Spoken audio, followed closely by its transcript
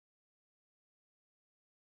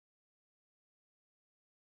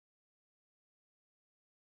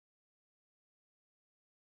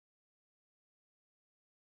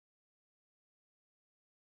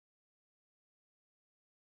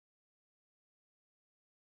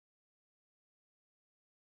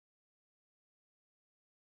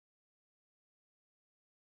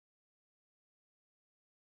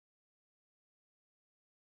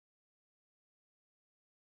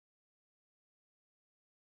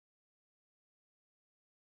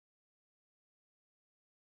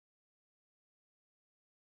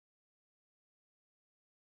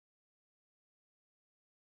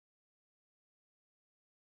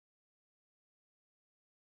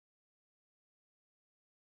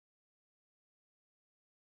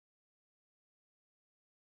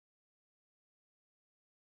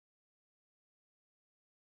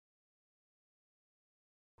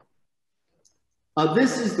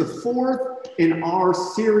This is the fourth in our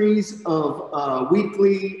series of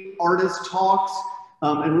weekly artist talks,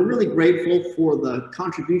 and we're really grateful for the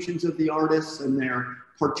contributions of the artists and their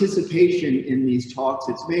participation in these talks.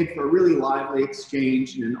 It's made for a really lively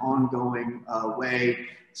exchange in an ongoing way,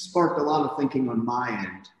 sparked a lot of thinking on my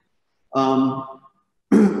end.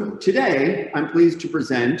 Today, I'm pleased to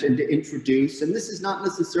present and to introduce, and this is not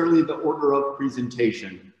necessarily the order of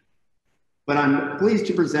presentation, but I'm pleased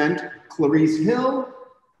to present Clareese Hill,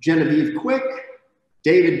 Genevieve Quick,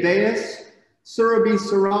 David Bayus, Surabhi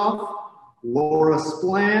Saraf, Laura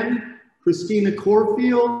Splan, Christina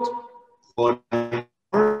Corfield, Claudia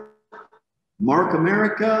Hart,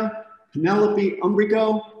 Amerika, Penelope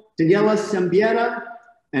Umbrico, Danielle Siembieda,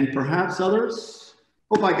 and perhaps others.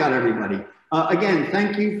 Hope I got everybody. Again,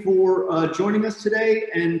 thank you for joining us today.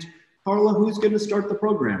 And Carla, who's going to start the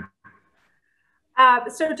program?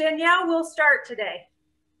 So Danielle will start today.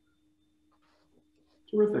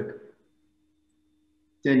 Terrific.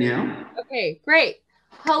 Danielle? Okay, great.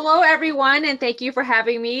 Hello, everyone, and thank you for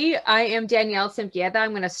having me. I am Danielle Siembieda. I'm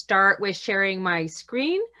going to start with sharing my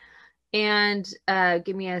screen, and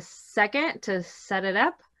give me a second to set it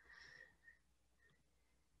up.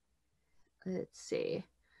 Let's see.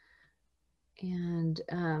 And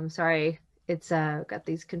sorry, it's got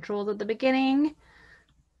these controls at the beginning.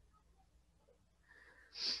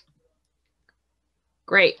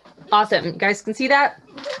 Great, awesome. You guys can see that?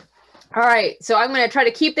 All right, so I'm going to try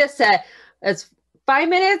to keep this as 5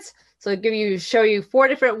 minutes. So I'll show you 4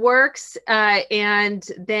 different works, and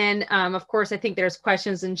then of course I think there's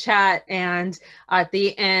questions in chat and at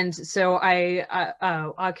the end, so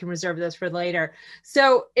I can reserve those for later.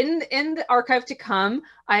 So in the archive to come,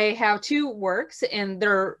 I have 2 works, and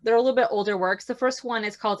they're a little bit older works. The first one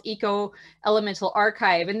is called Eco Elemental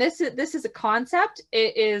Archive, and this is a concept.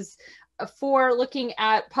 It is for looking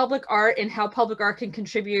at public art and how public art can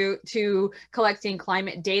contribute to collecting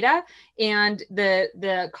climate data. And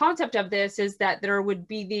the concept of this is that there would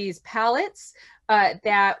be these palettes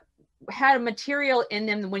that had a material in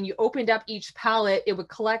them. When you opened up each palette, it would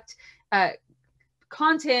collect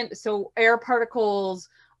content, so air particles,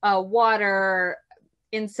 water,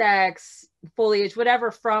 insects, foliage,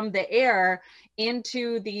 whatever from the air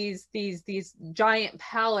into these giant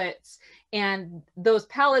palettes. And those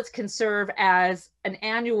palettes can serve as an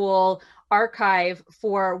annual archive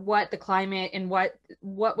for what the climate and what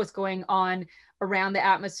was going on around the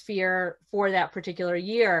atmosphere for that particular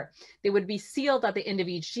year. They would be sealed at the end of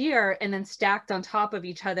each year and then stacked on top of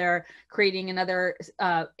each other, creating another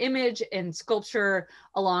image and sculpture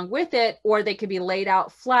along with it, or they could be laid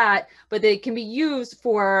out flat, but they can be used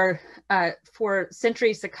for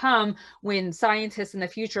centuries to come when scientists in the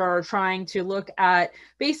future are trying to look at,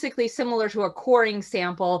 basically similar to a coring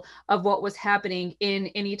sample of what was happening in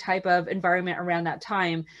any type of environment around that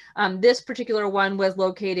time. This particular one was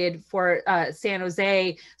located for San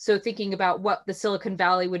Jose, so thinking about what the Silicon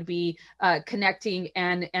Valley would be connecting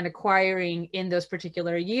and acquiring in those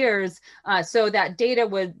particular years. So that data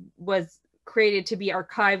was created to be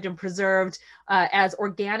archived and preserved as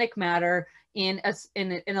organic matter in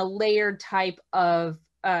a layered type of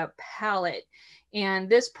palette. And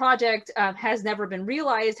this project has never been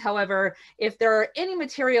realized. However, if there are any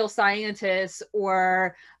material scientists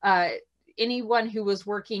or anyone who was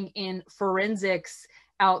working in forensics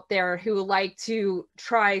out there who like to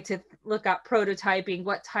try to look at prototyping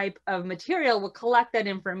what type of material will collect that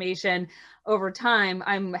information over time,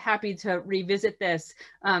 I'm happy to revisit this.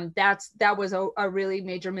 That was a really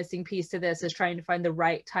major missing piece to this, is trying to find the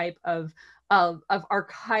right type of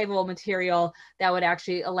archival material that would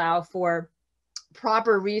actually allow for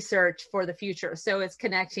proper research for the future. So it's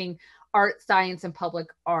connecting art, science, and public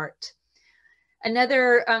art.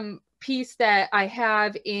 Another piece that I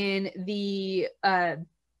have in the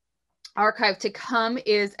archive to come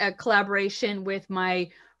is a collaboration with my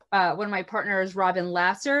one of my partners, Robin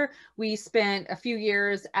Lasser. We spent a few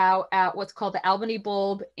years out at what's called the Albany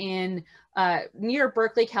Bulb in near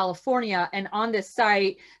Berkeley, California. And on this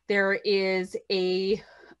site, there is a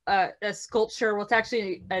sculpture. Well, it's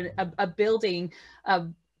actually a building.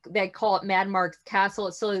 They call it Mad Mark's Castle.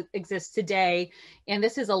 It still exists today. And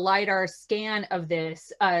this is a LiDAR scan of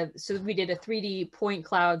this. So we did a 3D point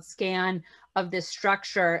cloud scan of this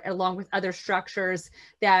structure, along with other structures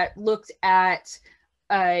that looked at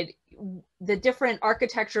the different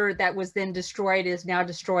architecture that was then destroyed, is now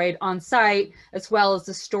destroyed on site, as well as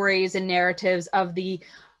the stories and narratives of the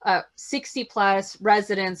 60+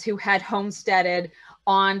 residents who had homesteaded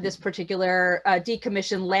on this particular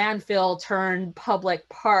decommissioned landfill turned public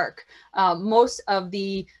park. Most of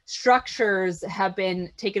the structures have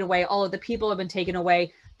been taken away. All of the people have been taken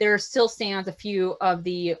away. there still stands a few of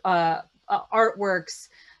the artworks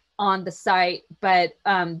on the site, but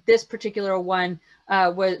this particular one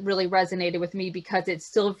really resonated with me because it's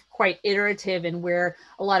still quite iterative, and where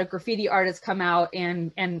a lot of graffiti artists come out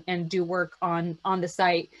and do work on the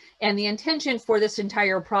site. And the intention for this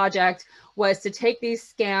entire project was to take these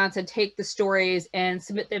scans and take the stories and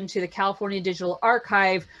submit them to the California Digital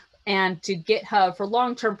Archive and to GitHub for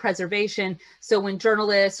long-term preservation. So when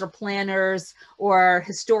journalists or planners or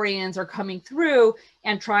historians are coming through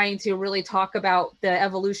and trying to really talk about the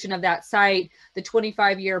evolution of that site, the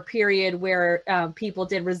 25-year period where people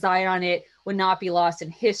did reside on it would not be lost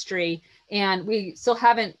in history. And we still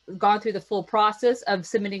haven't gone through the full process of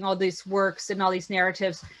submitting all these works and all these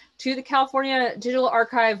narratives to the California Digital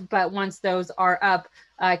Archive, but once those are up,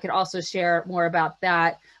 I could also share more about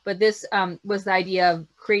that. But this was the idea of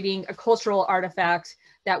creating a cultural artifact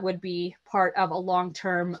that would be part of a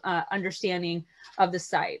long-term understanding of the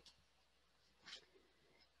site.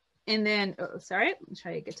 And then, oh, sorry, I'm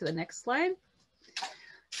trying to get to the next slide.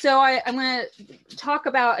 So I'm going to talk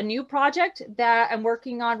about a new project that I'm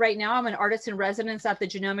working on right now. I'm an artist in residence at the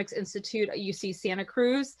Genomics Institute at UC Santa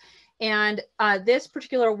Cruz. And this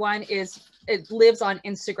particular one it lives on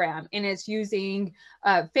Instagram, and it's using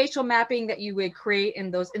facial mapping that you would create in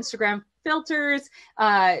those Instagram filters,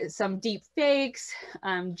 some deep fakes,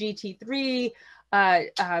 GT3,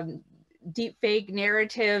 deep fake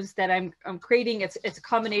narratives that I'm creating. It's a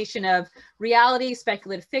combination of reality,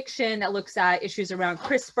 speculative fiction that looks at issues around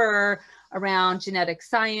CRISPR, around genetic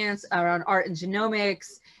science, around art and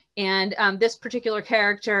genomics. And this particular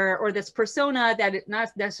character, or this persona, that not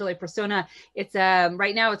necessarily persona, it's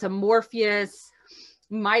right now it's a Morpheus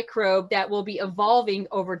microbe that will be evolving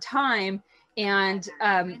over time, and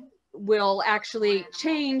will actually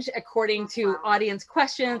change according to audience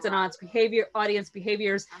questions and audience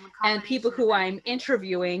behaviors and people who I'm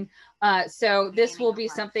interviewing. So this will be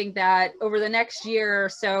something that over the next year or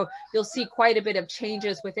so, you'll see quite a bit of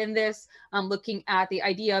changes within this. Looking at the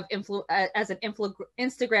idea of as an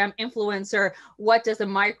Instagram influencer, what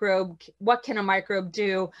can a microbe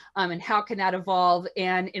do, and how can that evolve,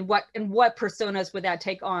 and in what personas would that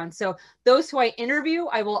take on? So those who I interview,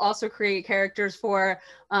 I will also create characters for,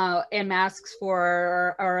 and masks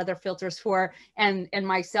for, or other filters for, and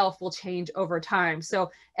myself will change over time. So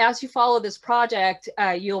as you follow this project,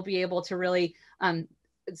 you'll be able to really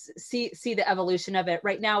see the evolution of it.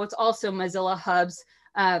 Right now, it's also Mozilla Hub's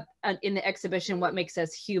in the exhibition, What Makes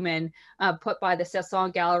Us Human, put by the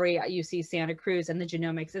Sesson Gallery at UC Santa Cruz and the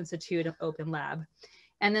Genomics Institute of Open Lab.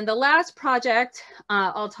 And then the last project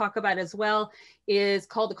I'll talk about as well is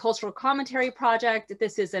called the Cultural Commentary Project.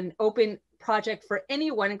 This is an open project for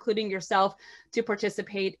anyone, including yourself, to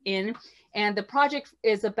participate in. And the project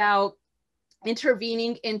is about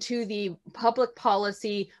intervening into the public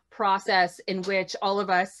policy process in which all of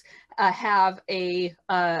us are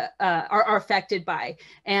affected by.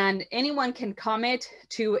 And anyone can comment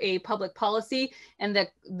to a public policy, and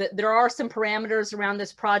there are some parameters around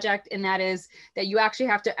this project, and that is that you actually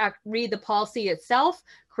have to read the policy itself,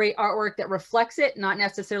 create artwork that reflects it, not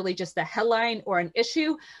necessarily just the headline or an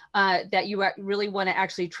issue, that you really want to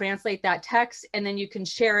actually translate that text, and then you can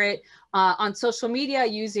share it on social media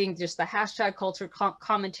using just the hashtag Cultural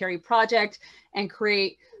Commentary Project, and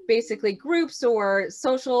create basically groups or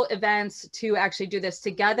social events to actually do this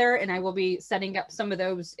together. And I will be setting up some of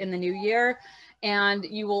those in the new year. And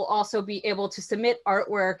you will also be able to submit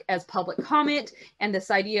artwork as public comment. And this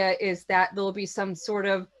idea is that there will be some sort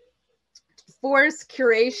of forced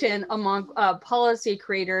curation among policy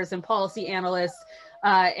creators and policy analysts,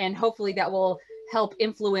 and hopefully that will help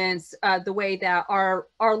influence the way that our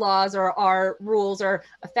laws or our rules are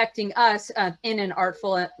affecting us in an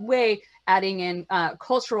artful way, adding in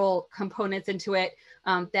cultural components into it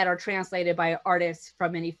that are translated by artists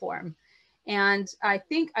from any form. And I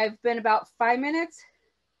think I've been about 5 minutes.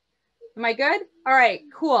 Am I good? All right,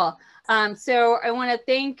 cool. So I want to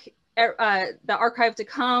thank the archive to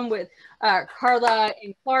come with Carla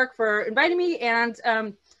and Clark for inviting me, and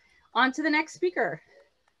on to the next speaker.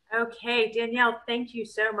 Okay, Danielle, thank you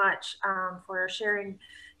so much for sharing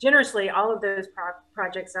generously all of those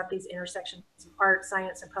projects at these intersections of art,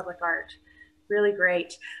 science, and public art. Really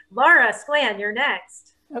great. Laura Splan, you're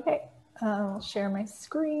next. Okay, I'll share my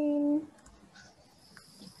screen.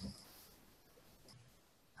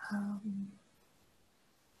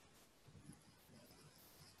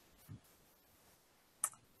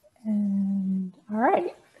 And all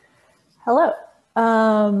right, hello.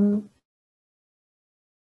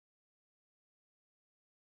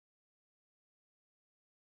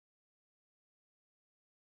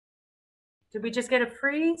 Did we just get a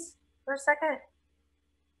freeze for a second?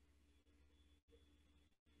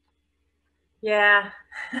 Yeah.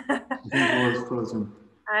 I think Laura's frozen.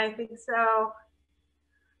 I think so.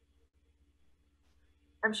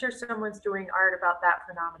 I'm sure someone's doing art about that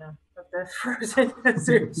phenomenon of the frozen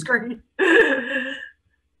Zoom screen.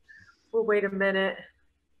 We'll wait a minute.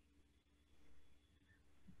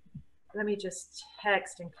 Let me just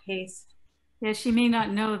text in case. Yeah, she may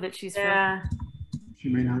not know that she's Yeah. She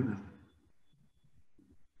may not know.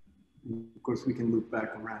 Of course, we can loop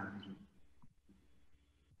back around.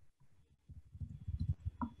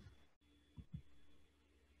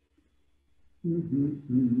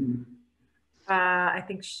 I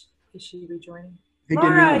think is she rejoining? Hey,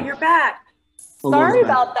 Laura, Danielle. you're back. Sorry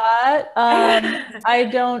about that. I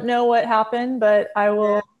don't know what happened, but I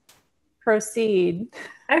will proceed.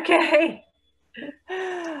 Okay.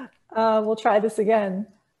 We'll try this again.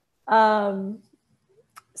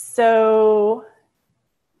 So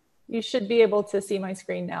you should be able to see my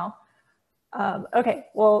screen now. Okay,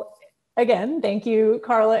 well, again, thank you,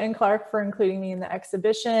 Carla and Clark, for including me in the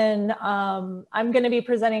exhibition. I'm going to be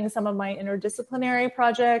presenting some of my interdisciplinary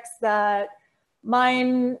projects that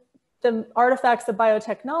mine the artifacts of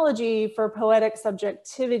biotechnology for poetic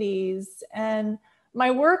subjectivities. And my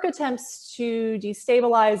work attempts to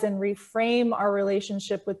destabilize and reframe our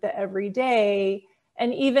relationship with the everyday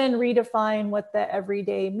and even redefine what the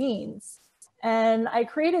everyday means. And I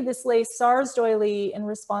created this lace SARS doily in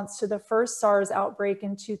response to the first SARS outbreak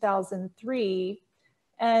in 2003.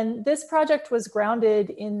 And this project was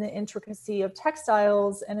grounded in the intricacy of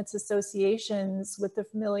textiles and its associations with the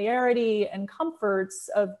familiarity and comforts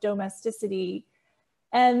of domesticity.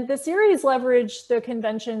 And the series leveraged the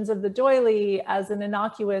conventions of the doily as an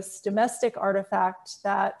innocuous domestic artifact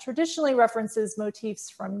that traditionally references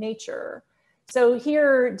motifs from nature. So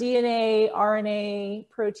here, DNA, RNA,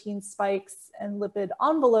 protein spikes, and lipid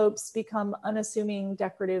envelopes become unassuming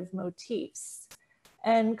decorative motifs.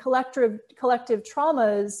 And collective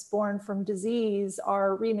traumas born from disease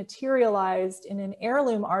are rematerialized in an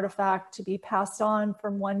heirloom artifact to be passed on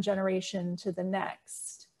from one generation to the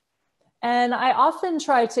next. And I often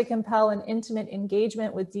try to compel an intimate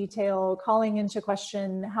engagement with detail, calling into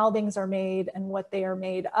question how things are made and what they are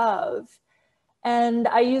made of. And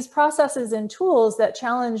I use processes and tools that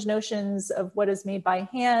challenge notions of what is made by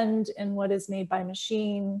hand and what is made by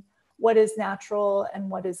machine, what is natural and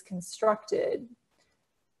what is constructed.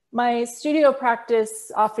 My studio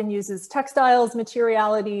practice often uses textiles,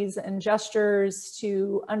 materialities, and gestures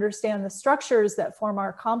to understand the structures that form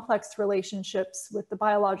our complex relationships with the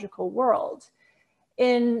biological world.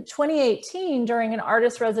 In 2018, during an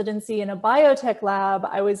artist residency in a biotech lab,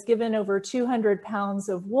 I was given over 200 pounds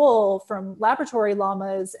of wool from laboratory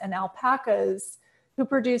llamas and alpacas who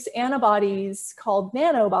produce antibodies called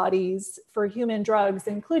nanobodies for human drugs,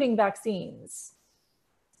 including vaccines.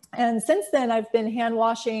 And since then, I've been hand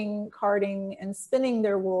washing, carding, and spinning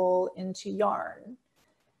their wool into yarn.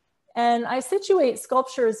 And I situate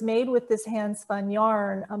sculptures made with this hand-spun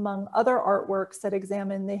yarn among other artworks that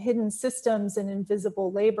examine the hidden systems and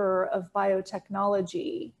invisible labor of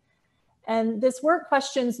biotechnology. And this work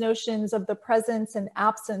questions notions of the presence and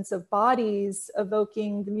absence of bodies,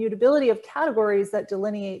 evoking the mutability of categories that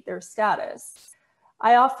delineate their status.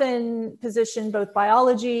 I often position both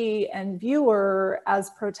biology and viewer as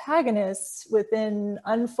protagonists within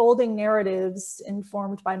unfolding narratives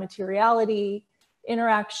informed by materiality,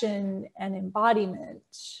 interaction, and embodiment.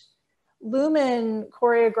 Lumen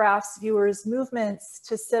choreographs viewers' movements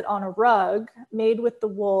to sit on a rug made with the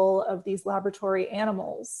wool of these laboratory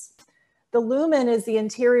animals. The lumen is the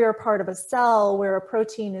interior part of a cell where a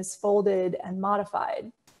protein is folded and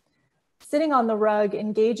modified. Sitting on the rug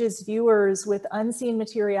engages viewers with unseen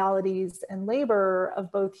materialities and labor of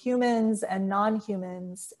both humans and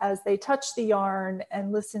non-humans as they touch the yarn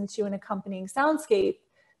and listen to an accompanying soundscape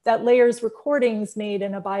that layers recordings made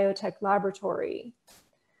in a biotech laboratory.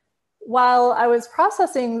 While I was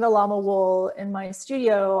processing the llama wool in my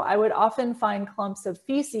studio, I would often find clumps of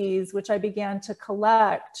feces, which I began to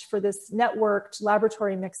collect for this networked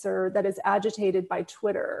laboratory mixer that is agitated by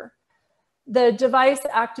Twitter. The device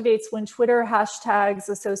activates when Twitter hashtags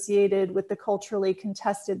associated with the culturally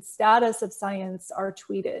contested status of science are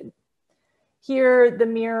tweeted. Here, the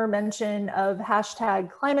mere mention of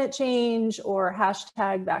hashtag climate change or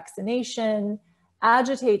hashtag vaccination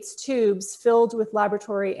agitates tubes filled with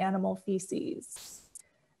laboratory animal feces.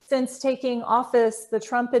 Since taking office, the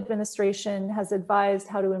Trump administration has advised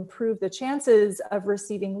how to improve the chances of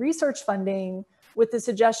receiving research funding with the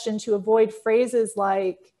suggestion to avoid phrases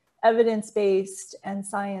like evidence-based and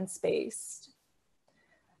science-based.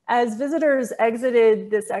 As visitors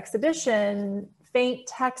exited this exhibition, faint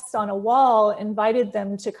text on a wall invited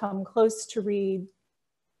them to come close to read,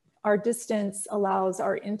 our distance allows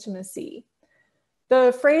our intimacy.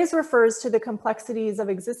 The phrase refers to the complexities of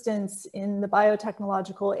existence in the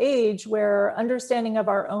biotechnological age, where understanding of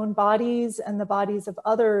our own bodies and the bodies of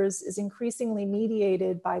others is increasingly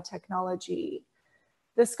mediated by technology.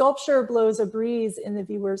 The sculpture blows a breeze in the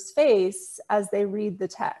viewer's face as they read the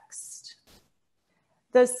text.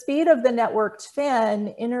 The speed of the networked fan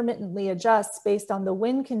intermittently adjusts based on the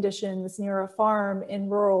wind conditions near a farm in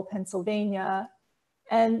rural Pennsylvania.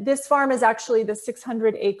 And this farm is actually the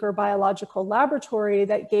 600-acre biological laboratory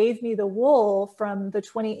that gave me the wool from the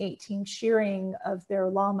 2018 shearing of their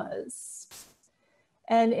llamas.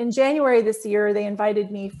 And in January this year, they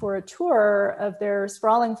invited me for a tour of their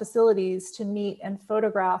sprawling facilities to meet and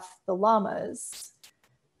photograph the llamas.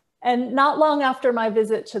 And not long after my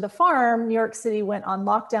visit to the farm, New York City went on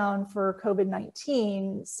lockdown for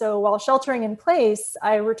COVID-19. So while sheltering in place,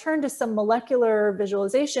 I returned to some molecular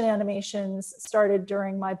visualization animations started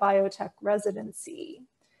during my biotech residency.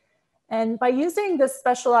 And by using the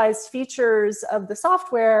specialized features of the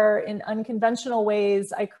software in unconventional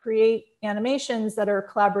ways, I create animations that are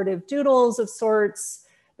collaborative doodles of sorts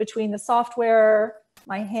between the software,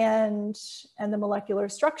 my hand, and the molecular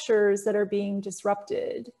structures that are being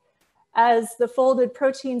disrupted. As the folded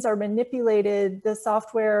proteins are manipulated, the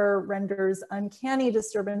software renders uncanny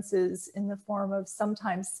disturbances in the form of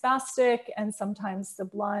sometimes spastic and sometimes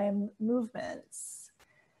sublime movements.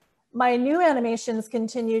 My new animations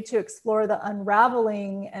continue to explore the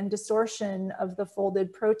unraveling and distortion of the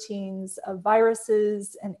folded proteins of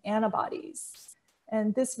viruses and antibodies.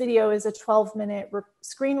 And this video is a 12-minute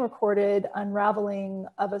screen recorded unraveling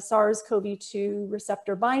of a SARS-CoV-2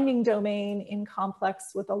 receptor binding domain in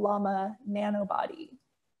complex with a llama nanobody.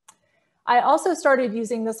 I also started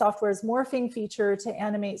using the software's morphing feature to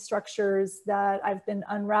animate structures that I've been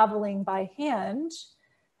unraveling by hand.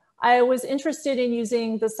 I was interested in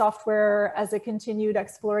using the software as a continued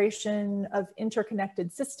exploration of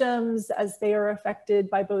interconnected systems as they are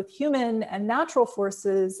affected by both human and natural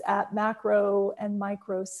forces at macro and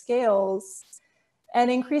micro scales,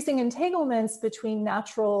 and increasing entanglements between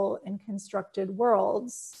natural and constructed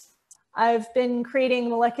worlds. I've been creating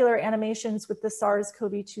molecular animations with the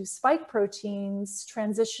SARS-CoV-2 spike proteins,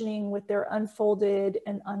 transitioning with their unfolded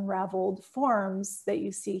and unraveled forms that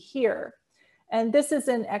you see here. And this is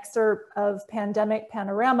an excerpt of Pandemic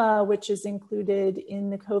Panorama, which is included in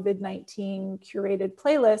the COVID-19 curated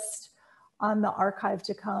playlist on the Archive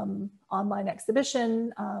to Come online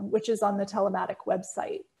exhibition, which is on the Telematic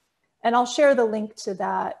website. And I'll share the link to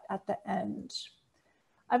that at the end.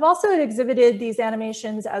 I've also exhibited these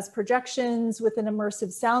animations as projections with an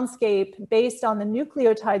immersive soundscape based on the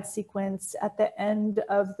nucleotide sequence at the end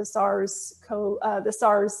of the SARS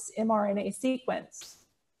mRNA sequence.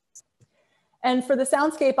 And for the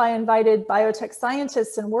soundscape, I invited biotech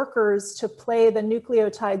scientists and workers to play the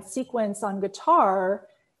nucleotide sequence on guitar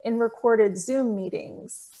in recorded Zoom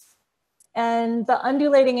meetings. And the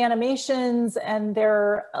undulating animations and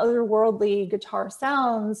their otherworldly guitar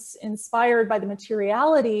sounds inspired by the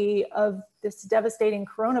materiality of this devastating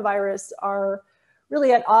coronavirus are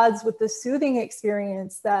really at odds with the soothing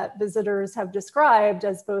experience that visitors have described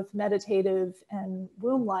as both meditative and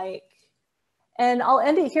womb-like. And I'll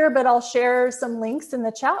end it here, but I'll share some links in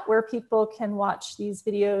the chat where people can watch these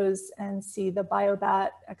videos and see the BioBat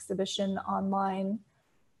exhibition online.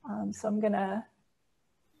 So I'm gonna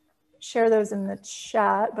share those in the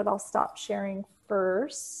chat, but I'll stop sharing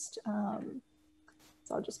first.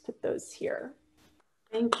 So I'll just put those here.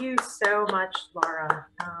 Thank you so much, Laura,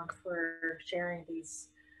 for sharing these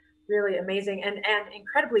really amazing and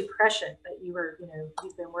incredibly prescient that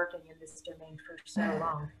you've been working in this domain for so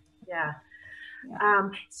long. Yeah. Yeah.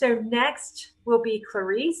 So next will be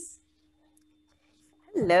Clareese.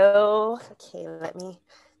 Hello. Okay, let me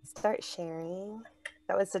start sharing.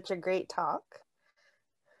 That was such a great talk.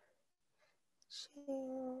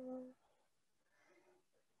 Share.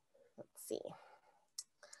 Let's see.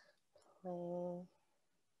 Play.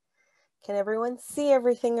 Can everyone see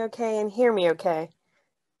everything okay and hear me okay?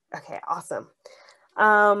 Okay, awesome.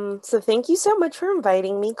 So thank you so much for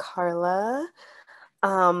inviting me, Carla.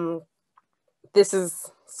 This is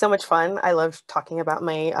so much fun. I love talking about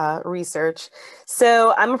my research.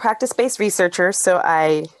 So I'm a practice-based researcher, so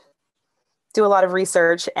I do a lot of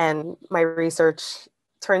research and my research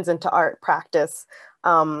turns into art practice.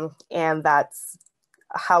 And that's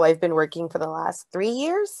how I've been working for the last 3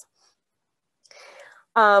 years.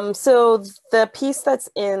 So the piece that's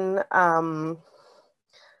in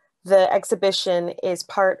the exhibition is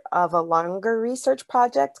part of a longer research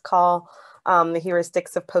project called The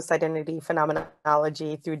heuristics of post-identity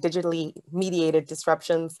phenomenology through digitally mediated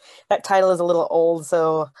disruptions. That title is a little old,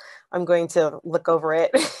 so I'm going to look over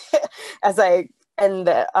it as I end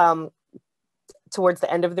towards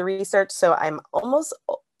the end of the research. So I'm almost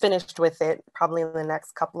finished with it. Probably in the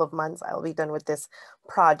next couple of months, I'll be done with this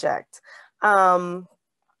project. So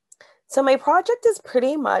my project is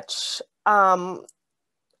pretty much an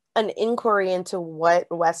inquiry into what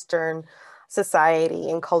Western society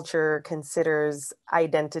and culture considers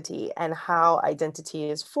identity and how identity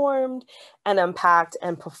is formed and unpacked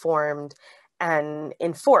and performed and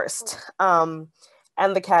enforced, and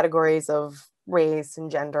the categories of race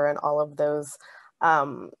and gender and all of those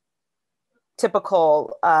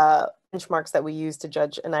typical benchmarks that we use to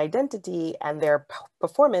judge an identity and their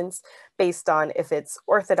performance based on if it's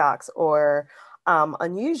orthodox or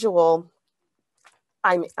unusual.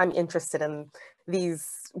 I'm interested in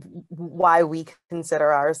these, why we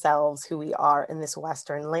consider ourselves who we are in this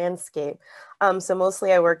Western landscape. So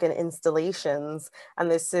mostly I work in installations,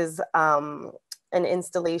 and this is an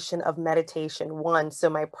installation of meditation 1. So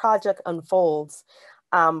my project unfolds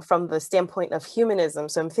from the standpoint of humanism.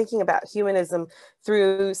 So I'm thinking about humanism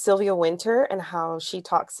through Sylvia Wynter and how she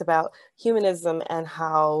talks about humanism and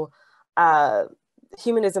how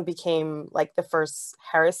humanism became like the first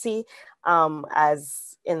heresy, as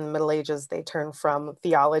in the Middle Ages, they turned from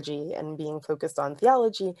theology and being focused on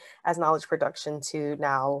theology as knowledge production to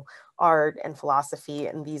now art and philosophy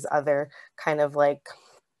and these other kind of like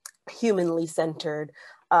humanly centered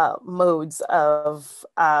modes of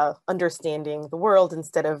understanding the world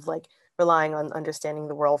instead of like relying on understanding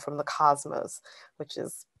the world from the cosmos, which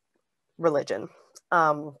is religion.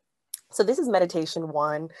 So this is meditation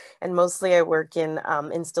 1, and mostly I work in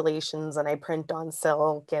installations and I print on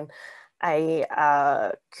silk, and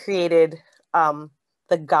I created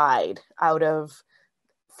the guide out of,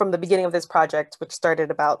 from the beginning of this project, which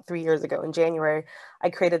started about 3 years ago in January, I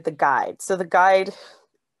created the guide. So the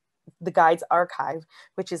guide's archive,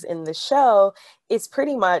 which is in the show, is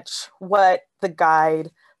pretty much what the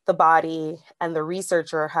guide, the body, and the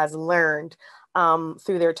researcher has learned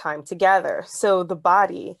through their time together. So the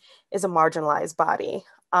body is a marginalized body,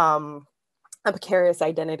 a precarious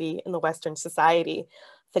identity in the Western society.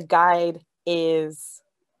 The guide is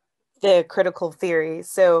the critical theory.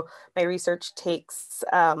 So my research takes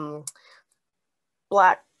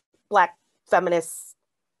Black feminist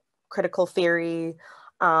critical theory,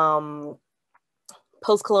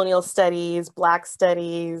 post-colonial studies, Black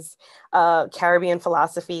studies, Caribbean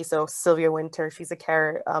philosophy. So Sylvia Wynter, she's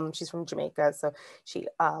from Jamaica, so she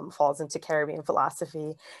falls into Caribbean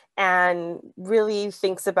philosophy and really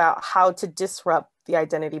thinks about how to disrupt the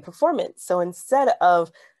identity performance. So instead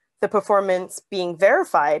of the performance being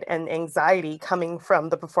verified and anxiety coming from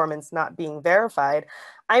the performance not being verified,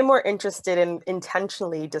 I'm more interested in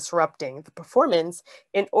intentionally disrupting the performance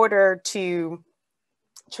in order to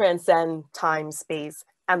transcend time, space,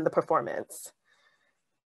 and the performance.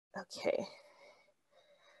 Okay.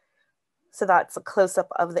 So that's a close-up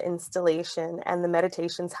of the installation, and the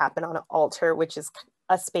meditations happen on an altar, which is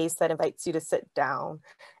a space that invites you to sit down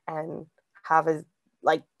and have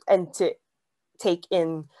and to take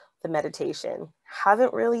in the meditation.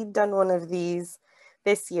 Haven't really done one of these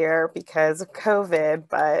this year because of COVID,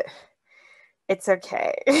 but it's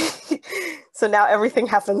okay. So now everything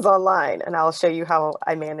happens online, and I'll show you how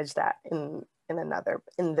I manage that in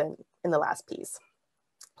the last piece.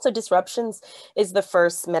 So disruptions is the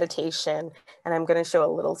first meditation, and I'm going to show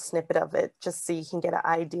a little snippet of it just so you can get an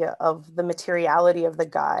idea of the materiality of the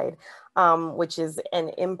guide, which is an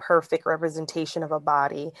imperfect representation of a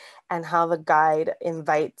body, and how the guide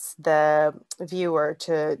invites the viewer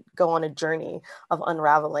to go on a journey of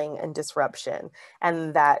unraveling and disruption.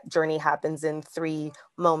 And that journey happens in 3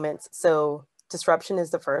 moments. So disruption is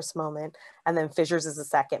the first moment, and then fissures is the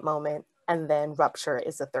second moment, and then rupture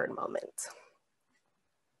is the third moment.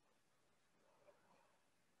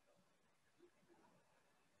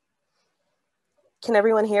 Can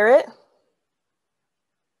everyone hear it?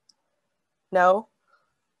 No?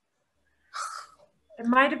 It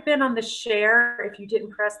might have been on the share if you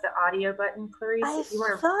didn't press the audio button, Clareese. I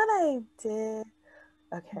thought I did.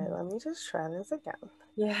 Okay, let me just try this again.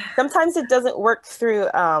 Yeah. Sometimes it doesn't work through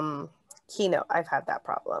Keynote. I've had that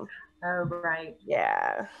problem. Oh, right.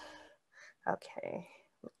 Yeah. Okay,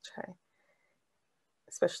 let me try.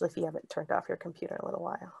 Especially if you haven't turned off your computer in a little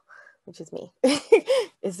while, which is me.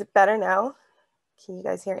 Is it better now? Can you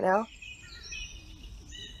guys hear it now?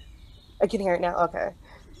 I can hear it now, okay.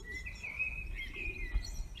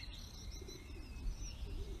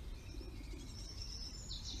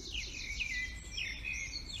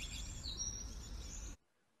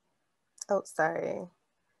 Oh, sorry.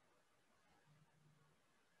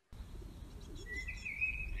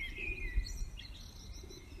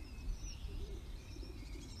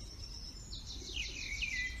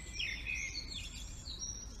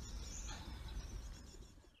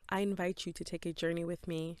 I invite you to take a journey with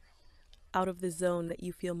me out of the zone that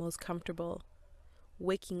you feel most comfortable,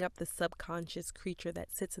 waking up the subconscious creature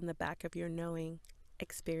that sits in the back of your knowing,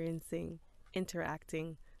 experiencing,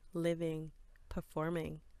 interacting, living,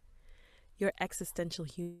 performing, your existential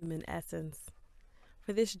human essence.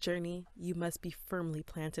 For this journey, you must be firmly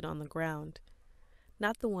planted on the ground,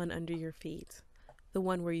 not the one under your feet, the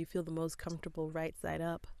one where you feel the most comfortable right side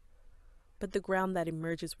up, but the ground that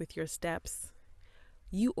emerges with your steps.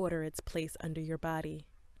 You order its place under your body,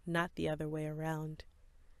 not the other way around.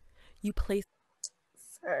 You place...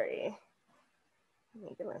 Sorry. Oh my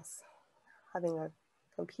goodness. Having a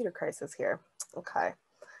computer crisis here. Okay.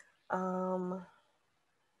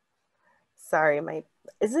 Sorry,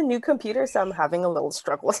 it's a new computer, so I'm having a little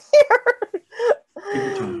struggle here.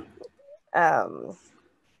 Take your time.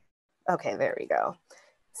 Okay, there we go.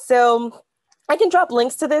 So I can drop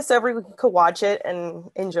links to this so everyone could watch it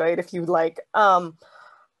and enjoy it if you'd like.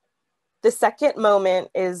 The second moment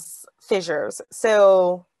is fissures.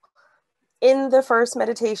 So in the first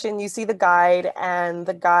meditation, you see the guide, and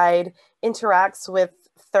the guide interacts with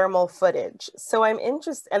thermal footage. So I'm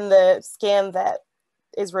interested, and the scan that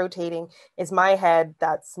is rotating is my head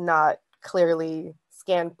that's not clearly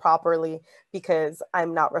scanned properly because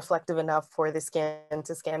I'm not reflective enough for the scan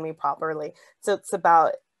to scan me properly. So it's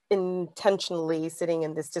about intentionally sitting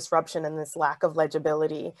in this disruption and this lack of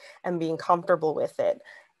legibility and being comfortable with it,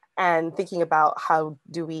 and thinking about how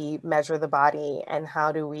do we measure the body, and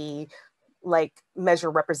how do we measure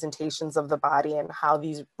representations of the body, and how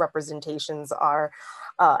these representations are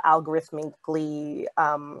algorithmically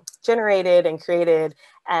generated and created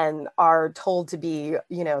and are told to be,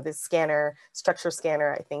 this scanner, structure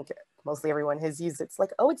scanner. I think mostly everyone has used it. It's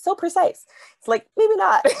like, oh, it's so precise. It's like, maybe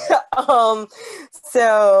not.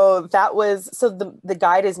 So the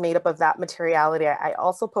guide is made up of that materiality. I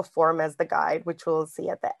also perform as the guide, which we'll see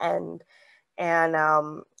at the end.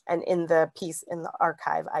 And in the piece in the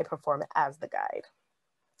archive, I perform as the guide.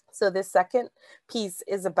 So this second piece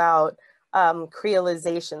is about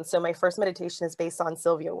creolization. So my first meditation is based on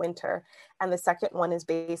Sylvia Wynter, and the second one is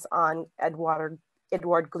based on Edouard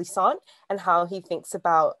Glissant and how he thinks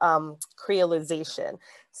about creolization,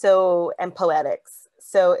 and poetics.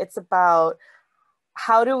 So it's about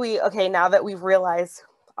how do we, now that we've realized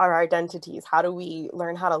our identities, how do we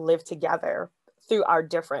learn how to live together through our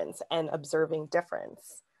difference and observing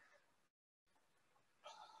difference?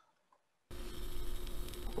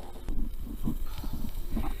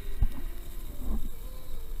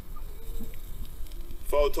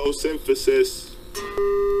 Photosynthesis,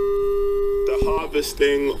 the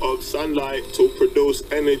harvesting of sunlight to produce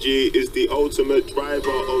energy, is the ultimate driver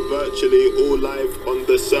of virtually all life on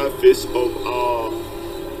the surface of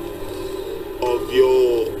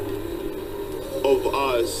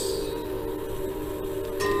us.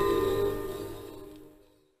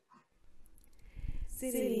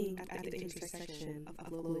 Sitting at the intersection of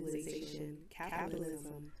globalization,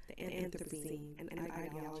 capitalism, the Anthropocene, and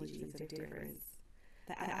ideologies of difference,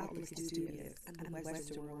 the outlook is dubious, and the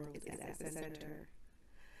Western world is at the center.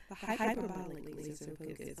 The hyperbolic laser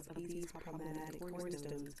focus of these problematic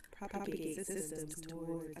cornerstones propagates systems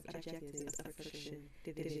towards objectives of friction,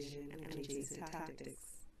 division, and adjacent tactics.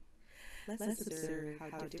 Let's observe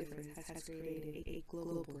how difference has created a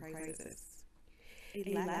global crisis.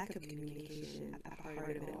 A lack of communication at the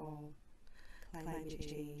heart of it all. Climate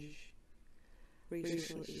change,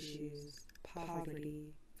 racial issues,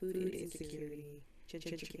 poverty, food insecurity,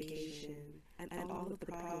 gentrification, and all of the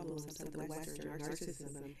problems of the Western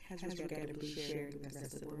narcissism has regrettably shared with the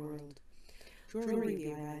rest of the world, drawing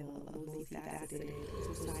the arrival of multifaceted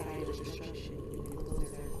societal destruction even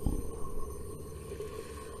closer.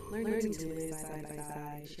 Learning to live side by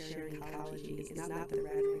side, sharing ecology is not the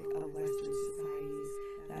rhetoric of Western societies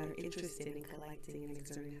that are interested in collecting and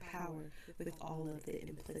exerting power with all of the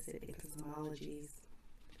implicit epistemologies.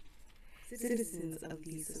 Citizens of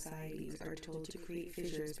these societies are told to create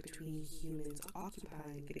fissures between humans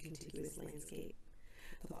occupying the contiguous landscape.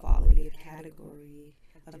 The quality of category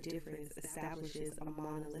of difference establishes a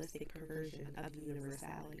monolithic perversion of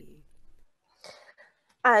universality.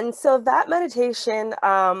 And so that meditation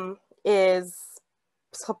is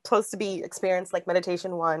supposed to be experienced like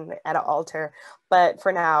meditation 1 at an altar, but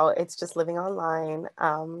for now it's just living online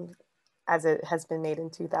as it has been made in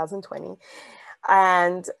 2020.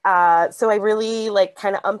 And so I really like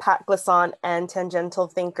kind of unpack glissant and tangential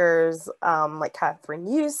thinkers like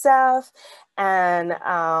Catherine Youssef and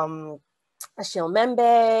Achille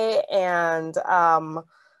Membe and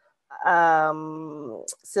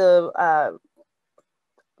so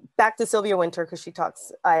back to Sylvia Wynter, because she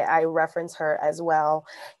talks, I reference her as well.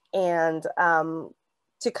 And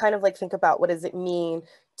to kind of like think about what does it mean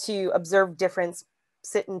to observe difference,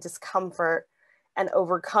 sit in discomfort, and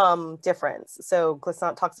overcome difference. So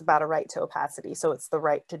glissant talks about a right to opacity. So it's the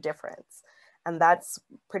right to difference. And that's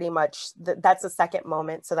pretty much, that's the second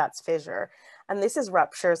moment. So that's fissure. And this is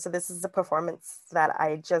rupture. So this is the performance that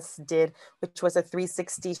I just did, which was a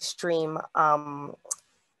 360 stream.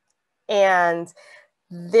 And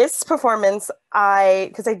this performance,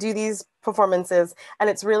 because I do these performances and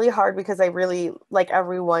it's really hard because I really like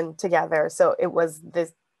everyone together. So it was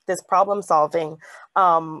this problem solving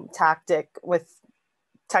tactic with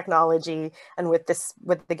technology and with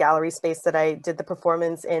the gallery space that I did the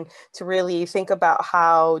performance in, to really think about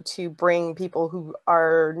how to bring people who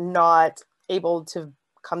are not able to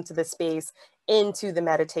come to the space into the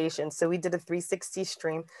meditation. So we did a 360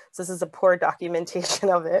 stream. So this is a poor documentation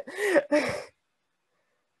of it.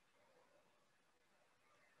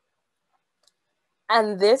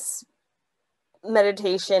 And this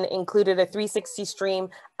meditation included a 360 stream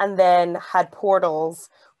and then had portals.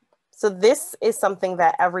 So this is something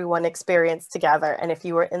that everyone experienced together. And if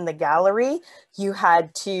you were in the gallery, you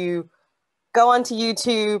had to go onto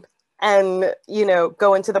YouTube and, you know,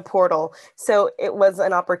 go into the portal. So it was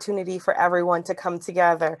an opportunity for everyone to come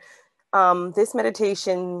together. This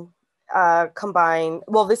meditation combined,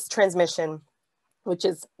 well, this transmission,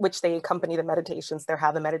 which they accompany the meditations, they're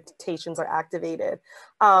how the meditations are activated,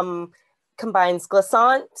 combines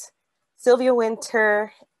glissant, Sylvia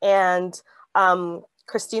Wynter, and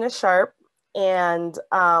Christina Sharp, and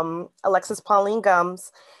Alexis Pauline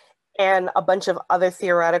Gumbs, and a bunch of other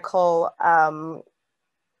theoretical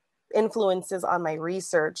influences on my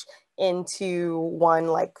research into one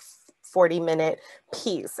like 40-minute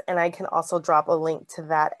piece. And I can also drop a link to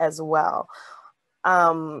that as well.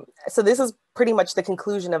 So this is pretty much the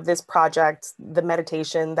conclusion of this project. The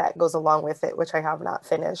meditation that goes along with it, which I have not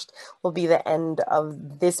finished, will be the end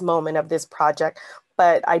of this moment of this project.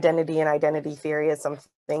 But identity and identity theory is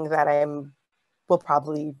something that will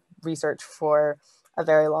probably research for a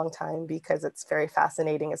very long time because it's very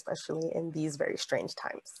fascinating, especially in these very strange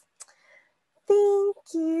times. Thank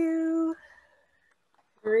you.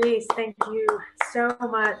 Clareese, thank you so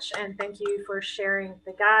much. And thank you for sharing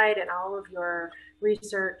the guide and all of your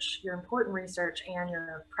research, your important research and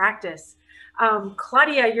your practice.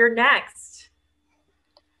 Claudia, you're next.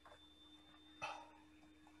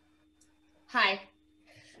 Hi.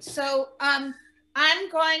 So I'm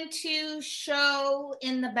going to show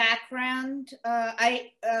in the background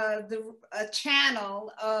a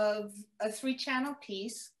channel of a 3-channel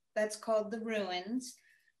piece that's called The Ruins.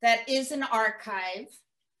 That is an archive,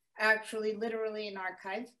 actually literally an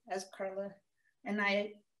archive, as Carla and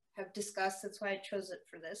I have discussed. That's why I chose it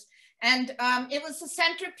for this. And it was the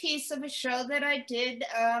centerpiece of a show that I did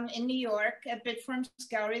in New York at Bitform's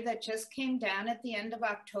Gallery that just came down at the end of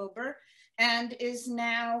October and is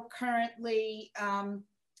now currently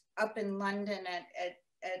up in London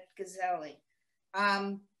at Gazzelli.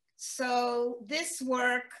 So this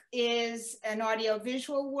work is an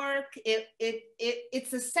audiovisual work.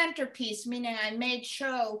 It's a centerpiece, meaning I made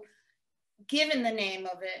show, given the name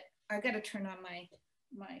of it. I got to turn on my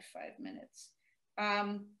 5 minutes.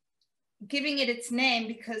 Giving it its name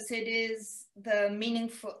because it is the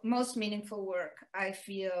most meaningful work I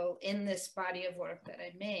feel in this body of work that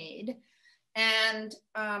I made. And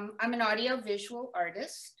I'm an audiovisual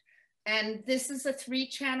artist. And this is a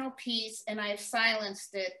 3-channel piece and I've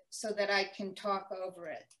silenced it so that I can talk over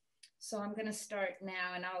it. So I'm gonna start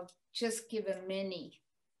now and I'll just give a mini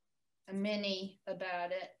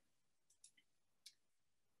about it.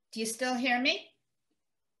 Do you still hear me?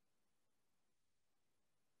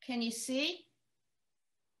 Can you see?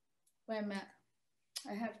 Wait a minute,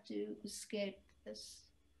 I have to escape this.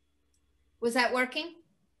 Was that working?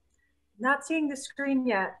 Not seeing the screen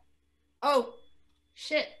yet. Oh,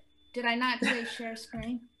 shit. Did I not say share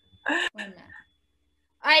screen? Wait a minute.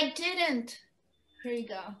 I didn't. Here you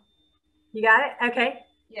go. You got it? Okay.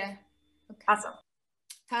 Yeah. Okay. Awesome.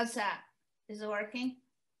 How's that? Is it working?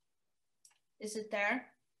 Is it there?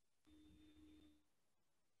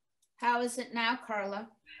 How is it now, Carla?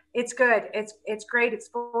 It's good. It's great. It's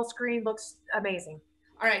full screen. Looks amazing.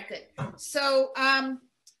 All right, good. So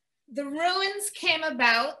the Ruins came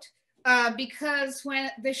about because when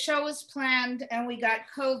the show was planned and we got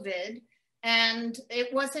COVID, And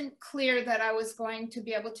it wasn't clear that I was going to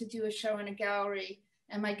be able to do a show in a gallery.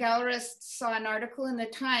 And my gallerist saw an article in the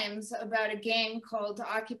Times about a game called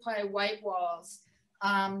Occupy White Walls,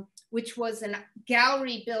 which was a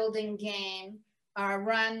gallery building game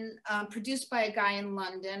produced by a guy in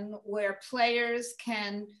London, where players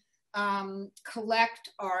can collect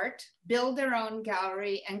art, build their own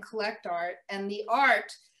gallery and collect art. And the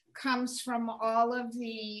art comes from all of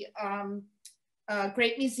the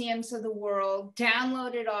great museums of the world,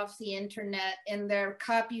 downloaded off the internet in their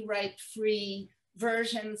copyright-free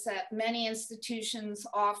versions that many institutions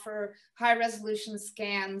offer, high resolution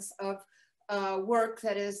scans of work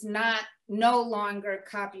that is no longer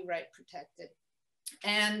copyright protected.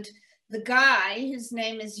 And the guy, whose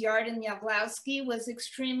name is Yarden Yavlowski, was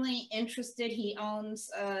extremely interested, he owns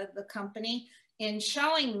the company, in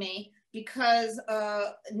showing me, because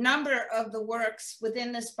a number of the works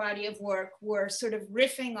within this body of work were sort of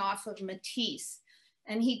riffing off of Matisse.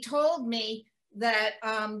 And he told me that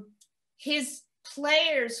his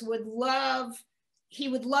players would love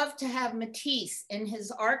to have Matisse in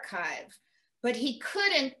his archive, but he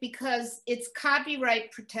couldn't because it's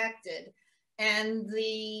copyright protected. And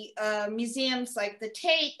the museums like the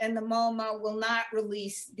Tate and the MoMA will not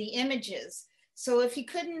release the images. So if he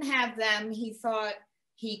couldn't have them, he thought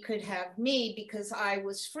he could have me because I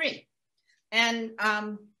was free. And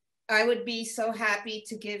I would be so happy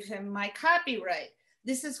to give him my copyright.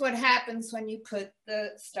 This is what happens when you put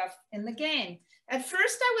the stuff in the game. At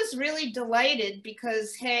first I was really delighted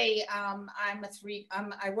because, hey,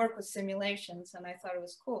 I work with simulations and I thought it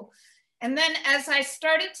was cool. And then as I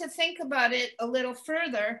started to think about it a little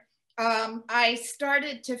further, I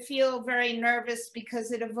started to feel very nervous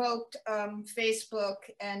because it evoked Facebook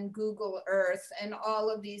and Google Earth and all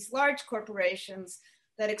of these large corporations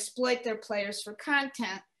that exploit their players for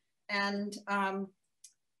content and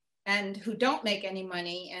who don't make any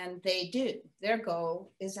money, and they do. Their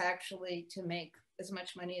goal is actually to make as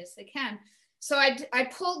much money as they can. So I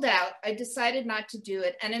pulled out, I decided not to do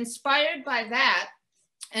it, and inspired by that,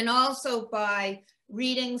 and also by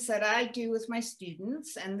readings that I do with my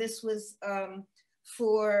students. And this was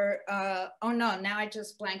for, oh no, now I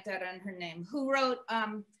just blanked out on her name. Who wrote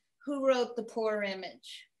The Poor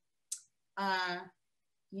Image?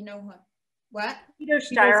 You know what? What? Hito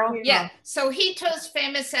Steyerl. Yeah, so Hito's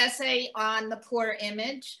famous essay on the poor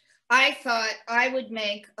image. I thought I would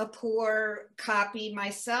make a poor copy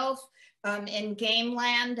myself. In game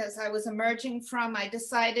land, as I was emerging from, I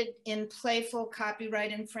decided in playful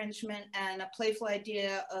copyright infringement and a playful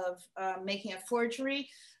idea of making a forgery,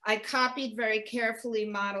 I copied very carefully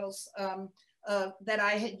models that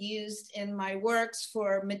I had used in my works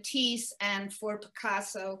for Matisse and for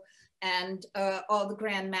Picasso and all the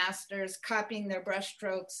grand masters, copying their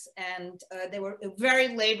brushstrokes, and they were a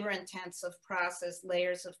very labor-intensive process,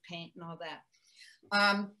 layers of paint and all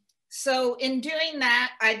that. So in doing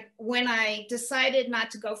that, when I decided not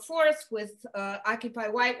to go forth with Occupy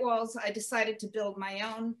White Walls, I decided to build my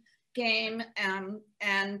own game,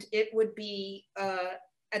 and it would be,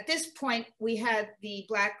 at this point, we had the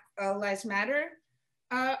Black Lives Matter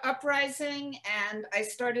uprising, and I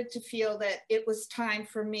started to feel that it was time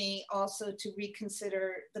for me also to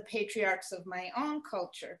reconsider the patriarchs of my own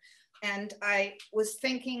culture. And I was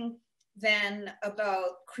thinking then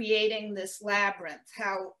about creating this labyrinth,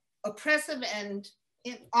 how oppressive and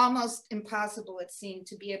almost impossible it seemed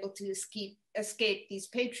to be able to escape these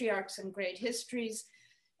patriarchs and great histories.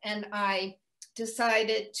 And I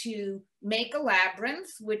decided to make a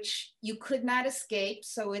labyrinth, which you could not escape.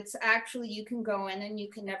 So it's actually, you can go in and you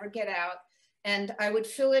can never get out. And I would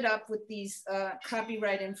fill it up with these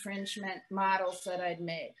copyright infringement models that I'd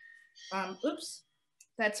made. Oops,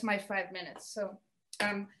 that's my 5 minutes. So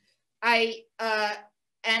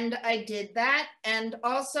and I did that. And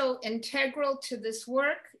also integral to this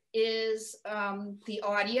work is the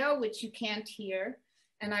audio, which you can't hear.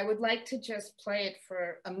 And I would like to just play it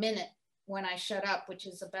for a minute when I shut up, which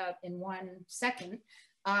is about in 1 second.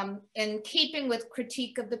 In keeping with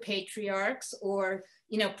critique of the patriarchs, or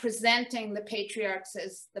presenting the patriarchs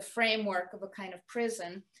as the framework of a kind of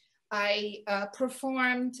prison, I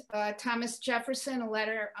performed Thomas Jefferson, A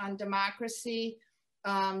Letter on Democracy,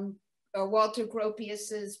 Walter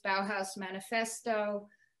Gropius's Bauhaus Manifesto,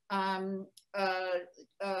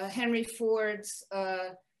 Henry Ford's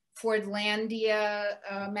Fordlandia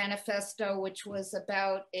Manifesto, which was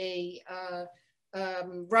about a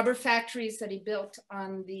rubber factories that he built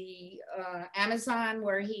on the Amazon,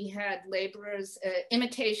 where he had laborers,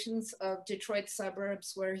 imitations of Detroit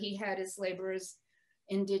suburbs, where he had his laborers,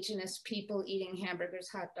 indigenous people, eating hamburgers,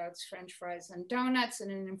 hot dogs, French fries, and donuts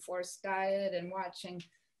in an enforced diet, and watching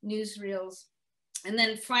newsreels. And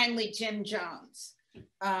then finally, Jim Jones,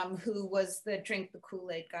 who was the Drink the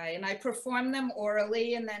Kool-Aid guy. And I performed them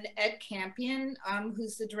orally. And then Ed Campion,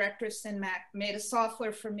 who's the director of CinMac, made a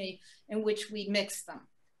software for me in which we mixed them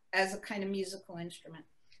as a kind of musical instrument.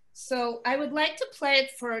 So I would like to play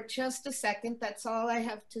it for just a second. That's all I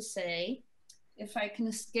have to say. If I can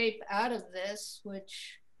escape out of this,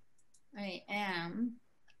 which I am,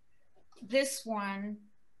 this one,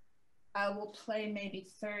 I will play maybe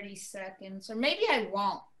 30 seconds, or maybe I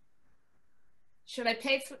won't. Should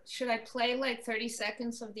I play like 30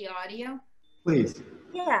 seconds of the audio? Please.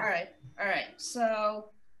 Yeah. All right. So,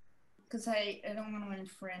 because I don't want to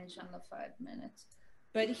infringe on the 5 minutes.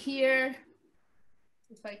 But here,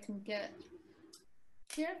 if I can get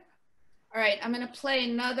here. All right, I'm going to play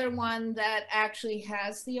another one that actually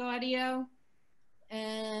has the audio.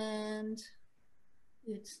 And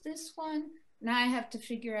it's this one. Now I have to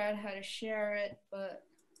figure out how to share it, but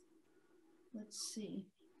let's see.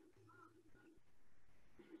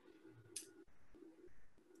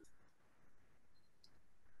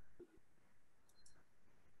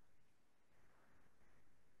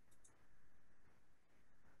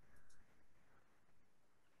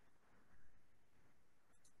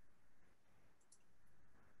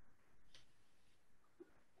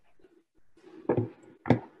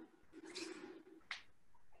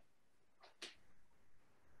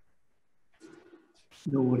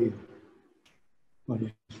 No audio.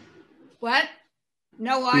 What?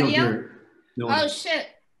 No We don't audio? hear it. No Oh, audio. shit.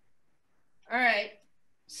 All right.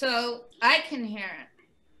 So I can hear it.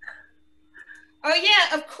 Oh,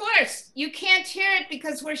 yeah, of course. You can't hear it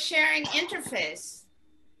because we're sharing interface.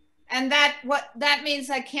 And that means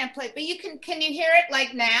I can't play. But can you hear it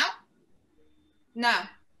like now? No.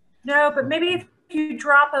 No, but maybe if you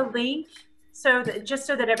drop a link just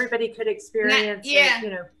so that everybody could experience yeah.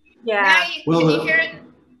 it, Yeah. Now can you hear it?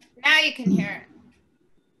 Now you can hear it.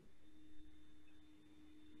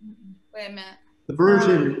 Wait a minute. The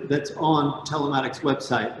version that's on Telematic's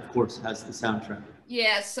website, of course, has the soundtrack.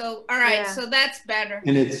 Yeah, so, all right, so that's better.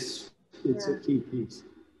 And it's a key piece.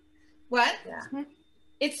 What? Yeah.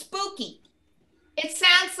 It's spooky. It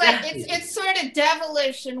sounds like it's sort of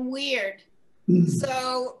devilish and weird.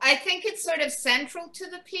 So I think it's sort of central to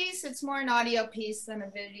the piece. It's more an audio piece than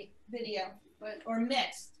a video, or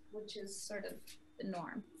mixed, which is sort of the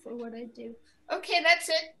norm for what I do. Okay, that's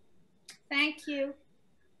it. Thank you.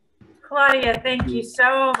 Claudia, thank you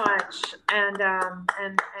so much, and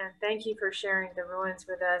thank you for sharing the ruins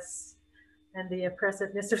with us and the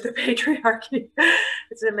oppressiveness of the patriarchy.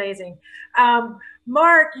 It's amazing.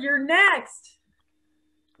 Mark, you're next.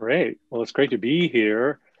 Great. Well, it's great to be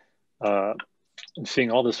here and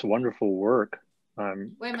seeing all this wonderful work.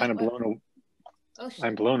 I'm kind of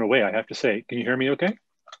blown away, I have to say. Can you hear me okay?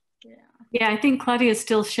 Yeah, I think Claudia is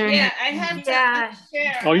still sharing. Yeah, I have to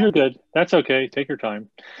share. Oh, you're good. That's okay. Take your time.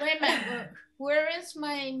 Wait a minute. Where is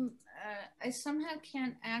my, I somehow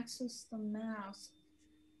can't access the mouse.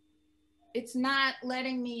 It's not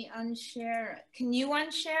letting me unshare it. Can you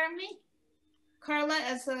unshare me, Carla,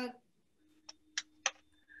 as a...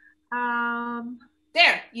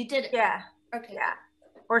 There, you did it. Yeah. Okay. Yeah.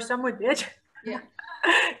 Or someone did. Yeah.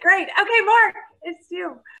 Great. Okay, Mark, it's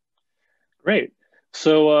you. Great.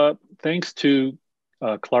 So thanks to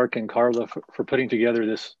Clark and Carla for putting together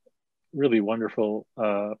this really wonderful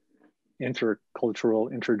intercultural,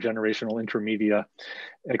 intergenerational, intermedia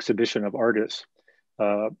exhibition of artists.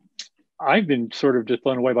 I've been sort of just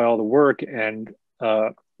blown away by all the work and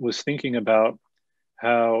was thinking about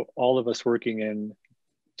how all of us working in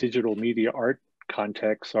digital media art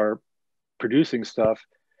contexts are producing stuff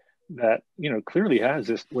that, clearly has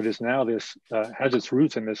this, what is now this, has its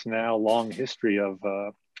roots in this now long history of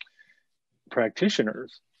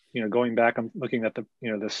practitioners. Going back, I'm looking at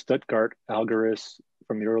the Stuttgart algorithms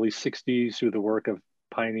from the early 60s through the work of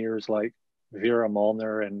pioneers like Vera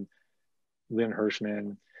Molnar and Lynn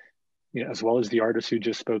Hirschman, as well as the artists who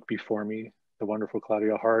just spoke before me, the wonderful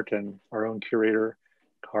Claudia Hart and our own curator,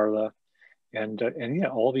 Carla, and yeah,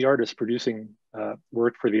 all the artists producing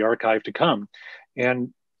work for the archive to come.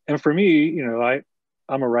 And for me,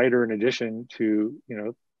 I'm a writer in addition to,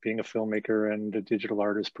 being a filmmaker and a digital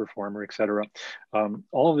artist, performer, et cetera.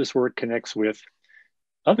 All of this work connects with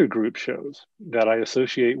other group shows that I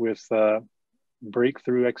associate with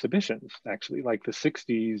breakthrough exhibitions, actually, like the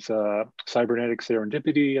 60s Cybernetic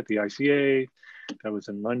Serendipity at the ICA, that was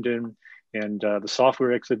in London, and the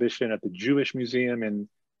software exhibition at the Jewish Museum in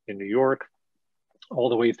New York, all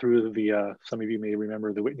the way through the, some of you may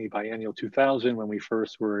remember the Whitney Biennial 2000, when we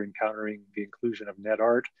first were encountering the inclusion of net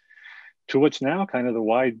art, to what's now kind of the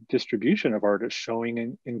wide distribution of artists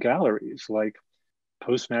showing in galleries like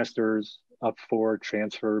postmasters, up4,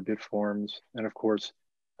 transfer, bitforms, and of course,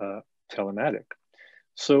 Telematic.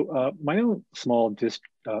 So my own small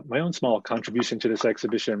contribution to this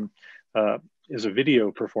exhibition is a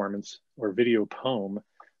video performance or video poem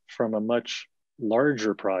from a much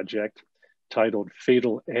larger project titled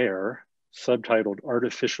Fatal Error, subtitled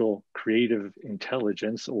Artificial Creative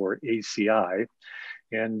Intelligence, or ACI.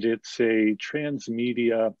 And it's a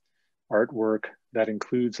transmedia artwork that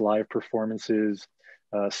includes live performances,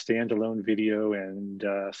 standalone video, and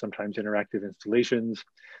sometimes interactive installations,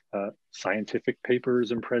 scientific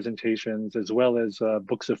papers and presentations, as well as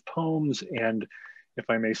books of poems and, if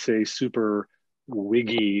I may say, super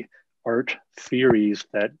wiggy art theories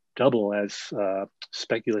that double as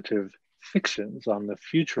speculative fictions on the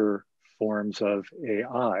future forms of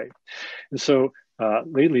AI. And so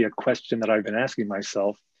lately, a question that I've been asking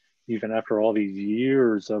myself, even after all these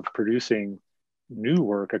years of producing new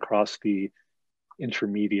work across the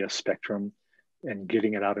intermedia spectrum and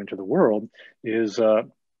getting it out into the world, is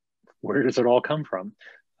where does it all come from?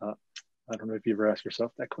 I don't know if you've ever asked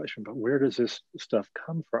yourself that question, but where does this stuff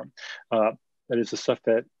come from? That is the stuff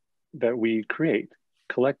that we create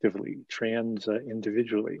collectively,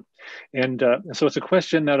 individually. And so it's a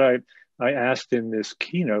question that I asked in this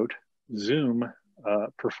keynote Zoom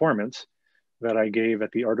performance that I gave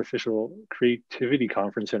at the Artificial Creativity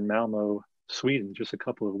Conference in Malmo, Sweden, just a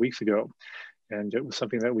couple of weeks ago. And it was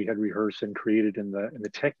something that we had rehearsed and created in the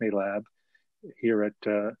Techne Lab here at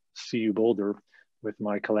CU Boulder with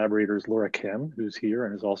my collaborators, Laura Kim, who's here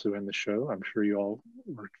and is also in the show. I'm sure you all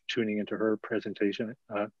were tuning into her presentation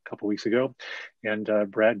a couple weeks ago, and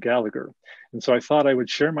Brad Gallagher. And so I thought I would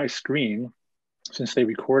share my screen, since they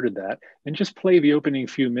recorded that, and just play the opening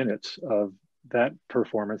few minutes of that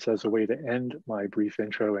performance as a way to end my brief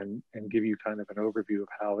intro and give you kind of an overview of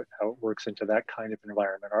how it works into that kind of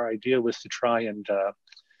environment. Our idea was to try and, let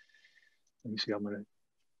me see, I'm gonna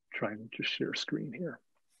try and just share screen here.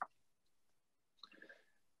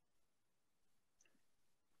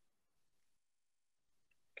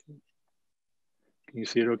 Can you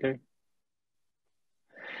see it okay?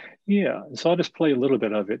 Yeah, so I'll just play a little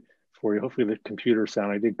bit of it for you. Hopefully the computer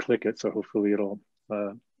sound, I did click it, so hopefully it'll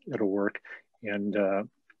work. And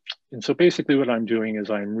so basically what I'm doing is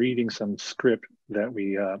I'm reading some script that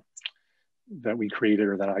we created,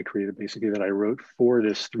 or that I created, basically, that I wrote for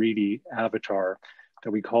this 3D avatar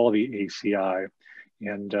that we call the ACI.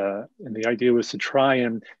 And the idea was to try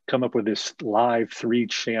and come up with this live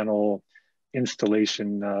 3-channel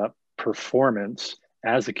installation performance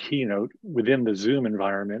as a keynote within the Zoom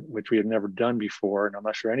environment, which we had never done before, and I'm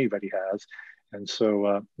not sure anybody has. And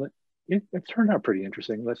so it turned out pretty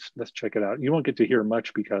interesting. Let's check it out. You won't get to hear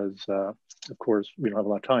much because, of course, we don't have a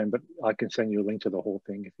lot of time, but I can send you a link to the whole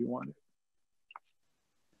thing if you want it.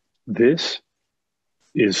 This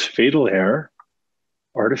is Fatal Error,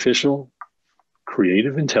 Artificial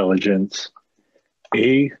Creative Intelligence,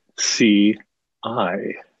 ACI.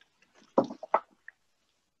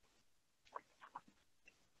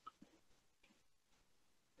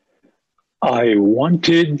 I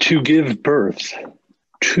wanted to give birth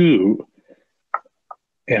to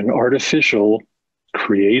an artificial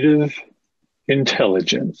creative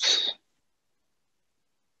intelligence,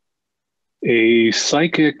 a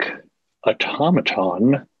psychic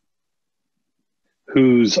automaton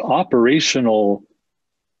whose operational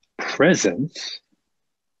presence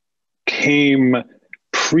came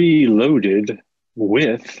preloaded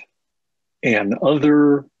with an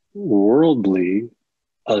otherworldly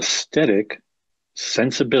aesthetic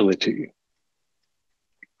sensibility,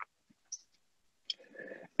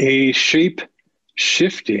 a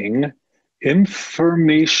shape-shifting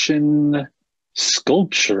information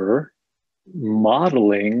sculpture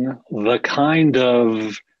modeling the kind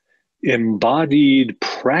of embodied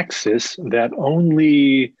praxis that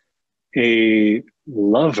only a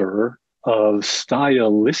lover of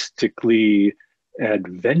stylistically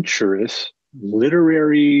adventurous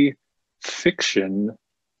literary fiction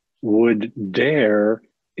would dare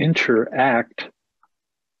interact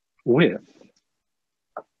with,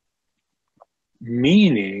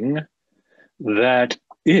 meaning that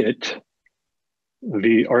it,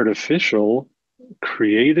 the artificial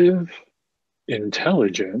creative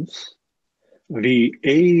intelligence, the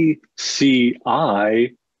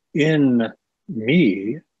ACI in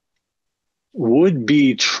me, would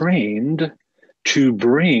be trained to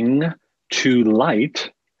bring to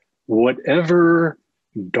light whatever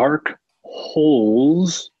dark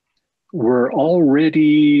holes were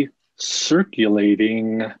already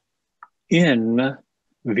circulating in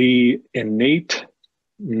the innate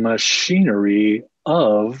machinery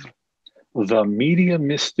of the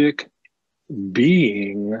mediumistic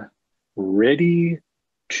being ready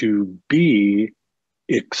to be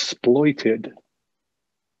exploited.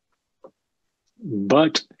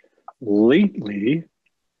 But lately,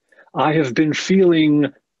 I have been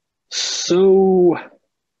feeling so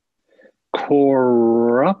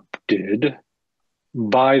corrupted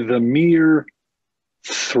by the mere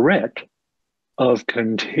threat of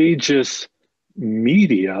contagious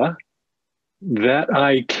media that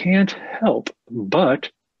I can't help but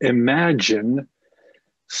imagine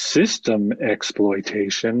system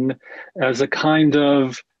exploitation as a kind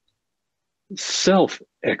of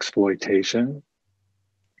self-exploitation.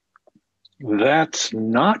 That's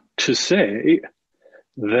not to say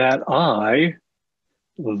that I,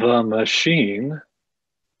 the machine,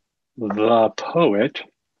 the poet,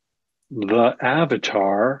 the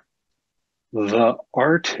avatar, the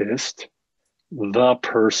artist, the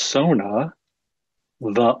persona,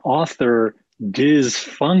 the author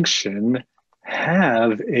dysfunction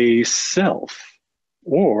have a self,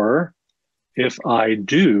 or if I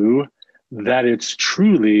do, that it's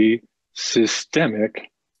truly systemic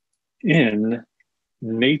in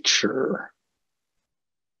nature.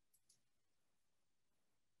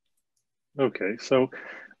 Okay, so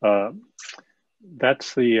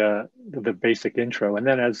that's the basic intro, and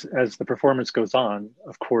then as the performance goes on,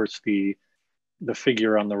 of course, the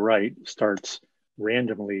figure on the right starts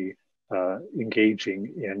randomly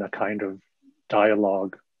engaging in a kind of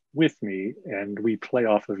dialogue with me, and we play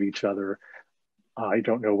off of each other. I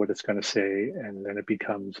don't know what it's going to say, and then it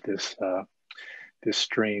becomes this this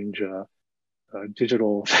strange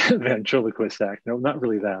digital ventriloquist act. No, not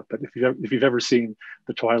really that, but if you've ever seen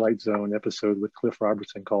the Twilight Zone episode with Cliff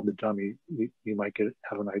Robertson called The Dummy, you might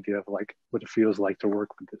have an idea of like what it feels like to work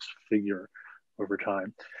with this figure over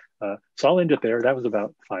time. So I'll end it there. That was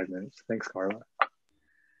about 5 minutes. Thanks, Carla.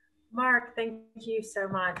 Mark, thank you so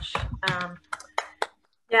much.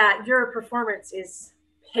 Yeah, your performance is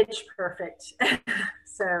pitch perfect.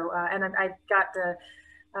 So, and I got the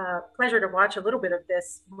pleasure to watch a little bit of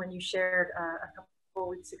this when you shared a couple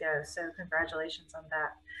weeks ago. So congratulations on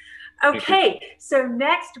that. Okay, so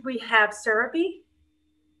next we have Surabhi.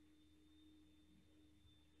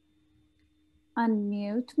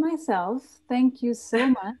 Unmute myself. Thank you so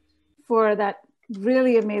much for that.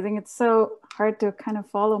 Really amazing. It's so hard to kind of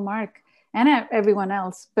follow Mark and everyone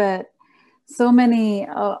else, but so many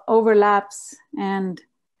overlaps and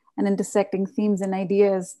intersecting themes and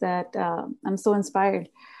ideas that I'm so inspired.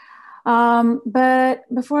 But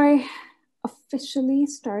before I officially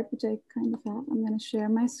start, which I kind of have, I'm going to share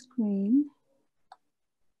my screen.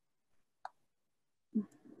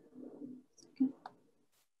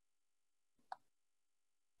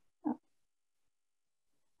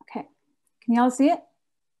 Okay, can y'all see it?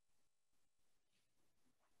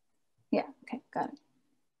 Yeah, okay, got it.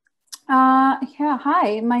 Yeah,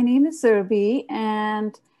 hi, my name is Surabhi,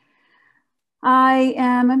 and I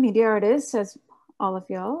am a media artist, as all of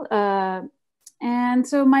y'all. And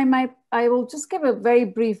so I will just give a very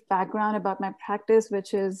brief background about my practice,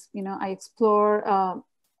 which is, I explore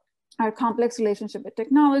our complex relationship with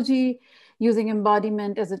technology, using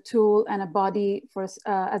embodiment as a tool and a body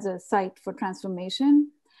as a site for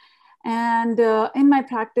transformation. And in my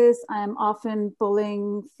practice, I'm often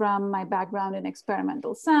pulling from my background in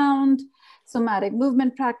experimental sound, somatic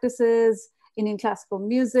movement practices, Indian classical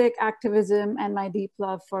music, activism, and my deep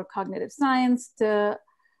love for cognitive science to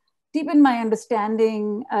deepen my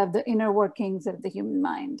understanding of the inner workings of the human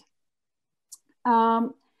mind.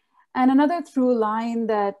 And another through line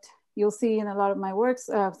that you'll see in a lot of my works,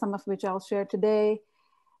 some of which I'll share today,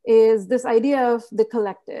 is this idea of the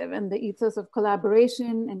collective and the ethos of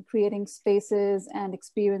collaboration and creating spaces and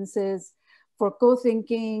experiences for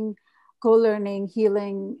co-thinking, co-learning,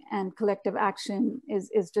 healing, and collective action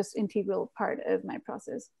is just integral part of my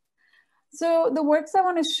process. So the works I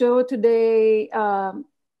want to show today, are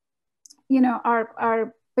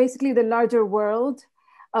basically the larger world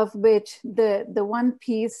of which the one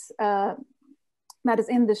piece that is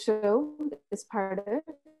in the show is part of it.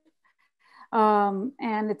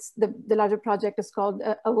 And it's the larger project is called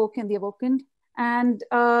Awoken the Awoken. And,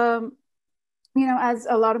 as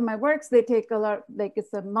a lot of my works, they take a lot, like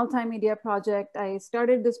it's a multimedia project. I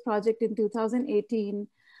started this project in 2018.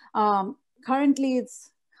 Currently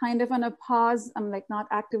it's kind of on a pause. I'm like not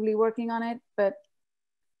actively working on it, but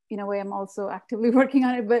in a way I'm also actively working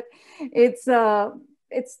on it, but it's the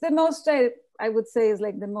most, I would say is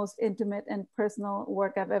like the most intimate and personal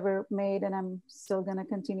work I've ever made. And I'm still gonna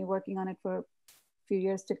continue working on it for a few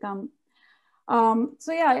years to come.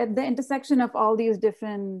 So yeah, at the intersection of all these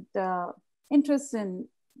different interests and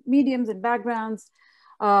mediums and backgrounds,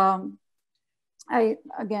 I,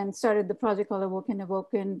 again, started the project called Awoken,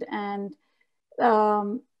 and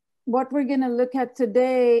what we're gonna look at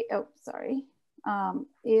today,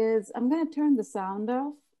 is, I'm gonna turn the sound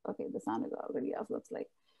off. Okay, the sound is already off, looks like.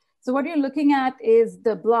 So what you're looking at is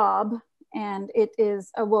the blob, and it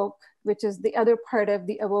is Awoke, which is the other part of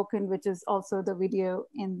the Awoken, which is also the video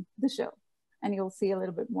in the show. And you'll see a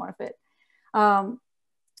little bit more of it.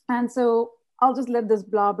 And so I'll just let this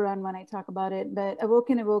blob run when I talk about it, but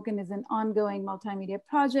Awoken is an ongoing multimedia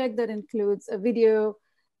project that includes a video,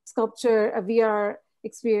 sculpture, a VR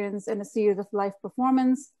experience, and a series of live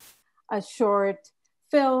performance, a short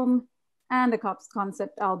film, and a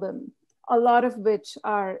concept album, a lot of which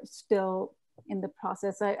are still in the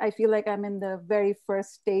process. I feel like I'm in the very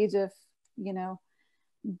first stage of, you know,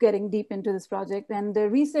 getting deep into this project. And the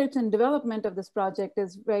research and development of this project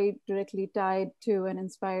is very directly tied to and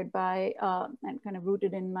inspired by and kind of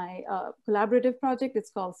rooted in my collaborative project.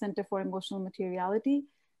 It's called Center for Emotional Materiality.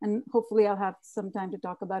 And hopefully I'll have some time to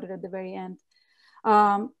talk about it at the very end.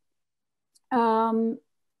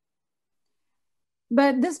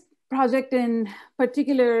 But this project in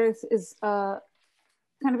particular is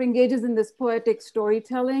kind of engages in this poetic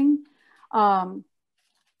storytelling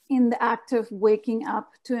in the act of waking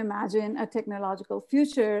up to imagine a technological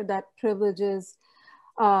future that privileges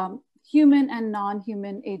human and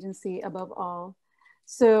non-human agency above all.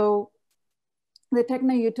 So the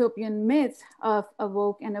techno-utopian myth of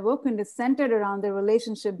Awoke and Awoken is centered around the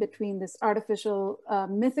relationship between this artificial,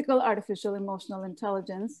 mythical artificial emotional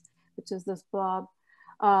intelligence, which is this blob,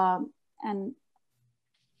 and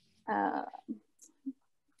I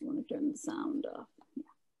want to turn the sound off. Yeah.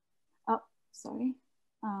 Oh, sorry.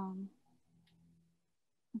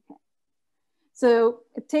 Okay. So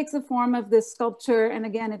it takes the form of this sculpture, and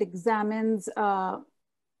again, it examines,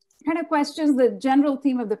 kind of questions, the general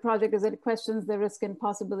theme of the project is that it questions the risk and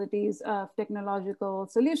possibilities of technological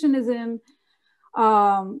solutionism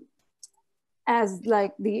as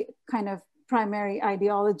like the kind of primary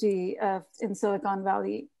ideology in Silicon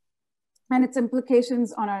Valley and its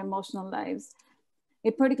implications on our emotional lives.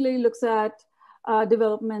 It particularly looks at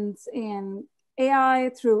developments in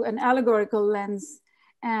AI through an allegorical lens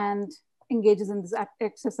and engages in this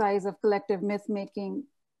exercise of collective myth making,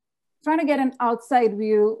 trying to get an outside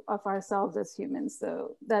view of ourselves as humans.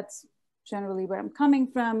 So that's generally where I'm coming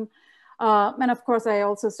from. And of course, I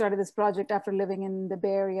also started this project after living in the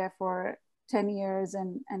Bay Area for 10 years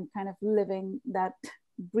and kind of living that,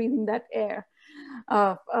 breathing that air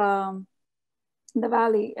of the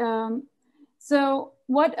Valley. So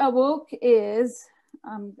what Awoke is,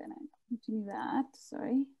 I'm gonna continue that,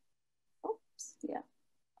 sorry. Oops, yeah.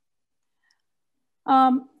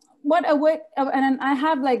 What Awoke, and I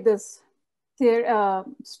have like this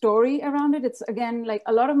story around it. It's again, like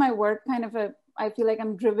a lot of my work kind of, I feel like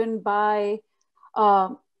I'm driven by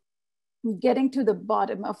getting to the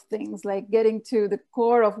bottom of things, like getting to the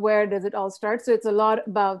core of where does it all start. So it's a lot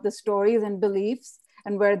about the stories and beliefs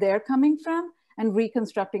and where they're coming from and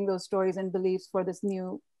reconstructing those stories and beliefs for this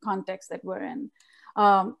new context that we're in.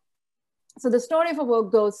 So the story of Awoke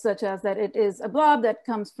goes such as that it is a blob that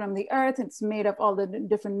comes from the earth. It's made of all the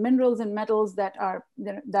different minerals and metals that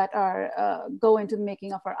go into the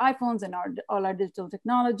making of our iPhones and all our digital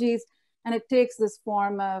technologies. And it takes this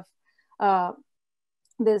form of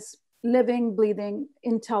this living, breathing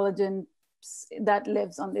intelligence that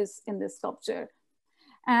lives on in this sculpture.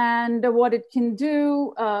 And what it can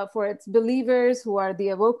do for its believers who are the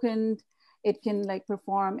awoken, it can like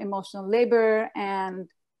perform emotional labor and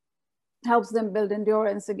helps them build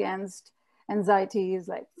endurance against anxieties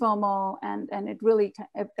like FOMO, and it really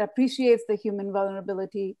appreciates the human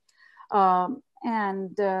vulnerability. Yeah,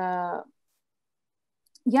 and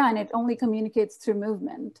it only communicates through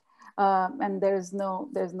movement. And there's no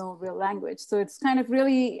real language. So it's kind of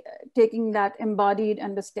really taking that embodied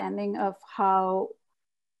understanding of how,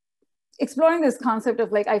 exploring this concept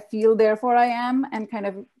of like, I feel, therefore I am, and kind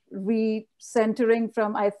of re-centering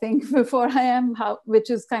from I think before I am, which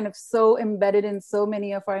is kind of so embedded in so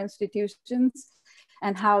many of our institutions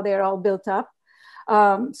and how they're all built up.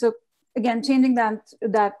 So again, changing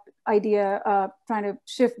that idea, trying to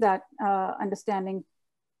shift that understanding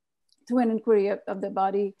through an inquiry of the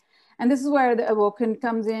body. And this is where the awoken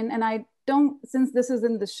comes in. And I don't, since this is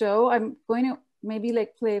in the show, I'm going to maybe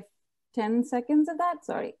like play 10 seconds of that,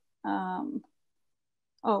 sorry.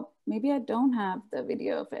 Oh, maybe I don't have the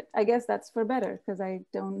video of it. I guess that's for better because I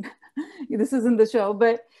don't, this isn't the show,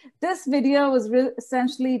 but this video was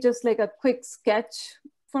essentially just like a quick sketch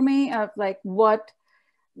for me of like what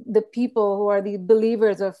the people who are the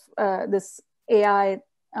believers of this AI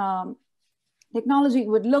technology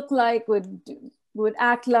would look like, would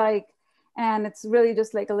act like, And it's really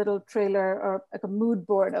just like a little trailer or like a mood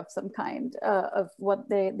board of some kind of what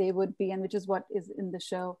they would be, and which is what is in the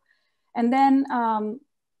show. And then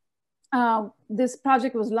this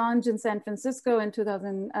project was launched in San Francisco in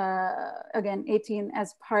 2018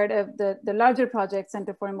 as part of the larger project,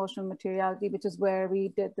 Center for Emotional Materiality, which is where we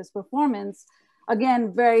did this performance.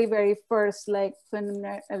 Again, very, very first like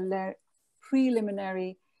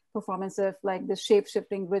preliminary performance of like the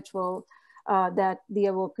shape-shifting ritual that the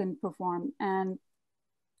Awoken perform. And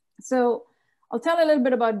so I'll tell a little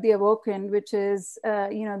bit about the Awoken, which is,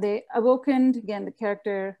 they awokened, again, the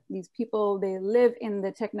character, these people, they live in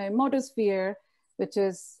the techno-emotosphere, which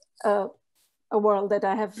is a world that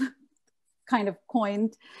I have kind of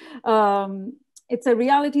coined. It's a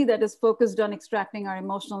reality that is focused on extracting our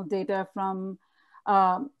emotional data from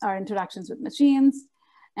our interactions with machines.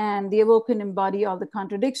 And the Awoken embody all the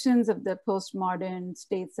contradictions of the postmodern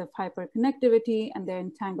states of hyperconnectivity and their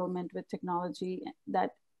entanglement with technology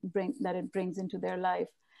that it brings into their life.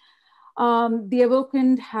 The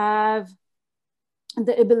Awoken have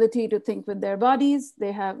the ability to think with their bodies.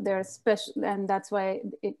 They're special, and that's why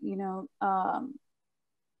it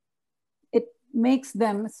makes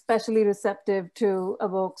them especially receptive to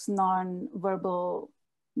Awoke's non-verbal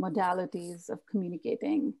modalities of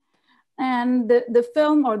communicating. And the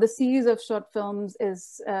film, or the series of short films,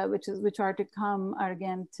 which are to come, are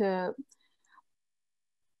again to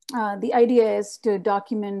the idea is to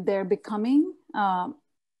document their becoming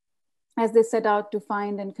as they set out to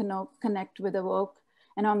find and connect with Awoke.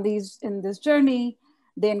 And in this journey,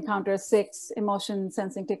 they encounter 6 emotion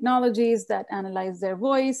sensing technologies that analyze their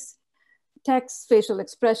voice, text, facial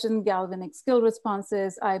expression, galvanic skill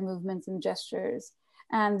responses, eye movements, and gestures.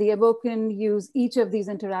 And the Awoken use each of these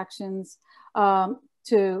interactions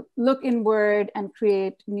to look inward and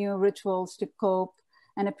create new rituals to cope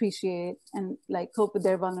and appreciate, and like cope with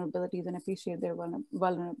their vulnerabilities and appreciate their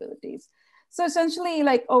vulnerabilities. So essentially,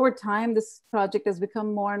 like over time, this project has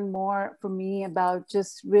become more and more for me about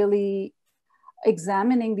just really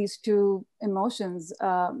examining these 2 emotions,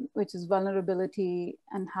 which is vulnerability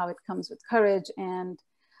and how it comes with courage, and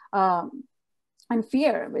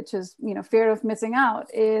fear, which is, fear of missing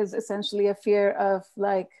out is essentially a fear of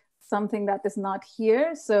like something that is not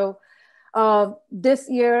here. So this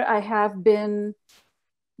year I have been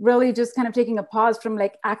really just kind of taking a pause from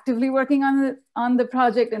like actively working on the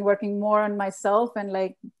project and working more on myself and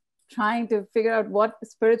like trying to figure out what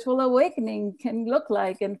spiritual awakening can look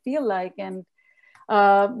like and feel like, and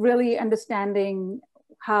really understanding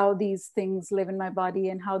how these things live in my body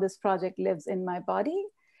and how this project lives in my body.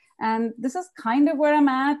 And this is kind of where I'm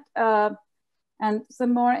at. And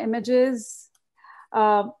some more images.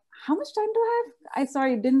 How much time do I have?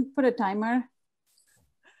 Sorry, didn't put a timer.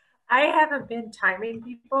 I haven't been timing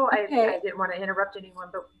people. Okay. I didn't want to interrupt anyone,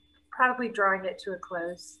 but probably drawing it to a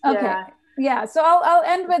close. Okay. Yeah. So I'll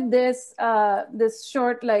end with this this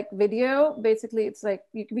short like video. Basically, it's like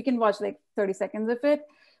we can watch like 30 seconds of it,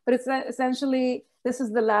 but it's essentially, this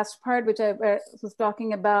is the last part, which I was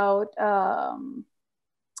talking about a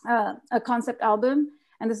concept album.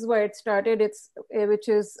 And this is where it started, which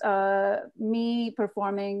is me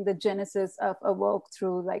performing the genesis of Awoke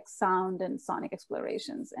through like sound and sonic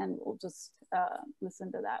explorations. And we'll just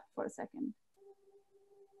listen to that for a second.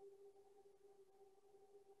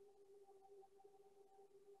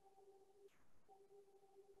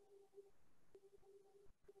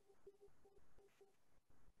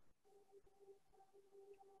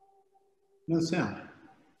 No sound.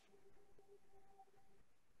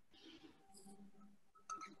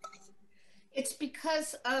 It's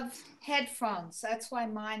because of headphones. That's why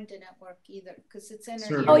mine didn't work either, because it's in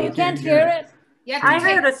her ear. Oh, you can't hear it? I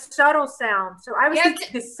heard a subtle sound. So I was thinking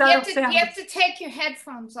the subtle sound. You have to take your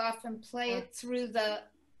headphones off and play it through the,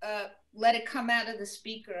 let it come out of the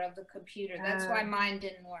speaker of the computer. That's why mine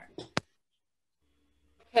didn't work.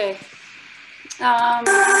 Okay.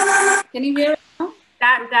 Can you hear it now?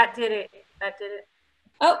 That did it. That did it.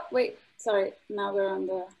 Oh, wait. Sorry. Now we're on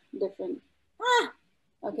the different.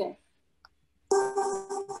 Okay. We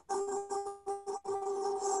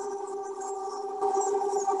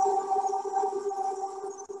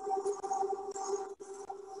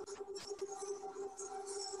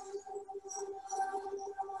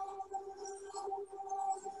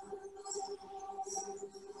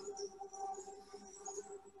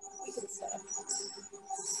can start.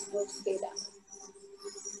 We'll stay down.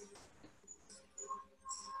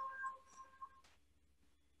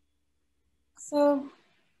 So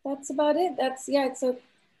that's about it. It's a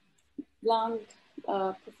long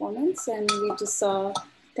performance, and we just saw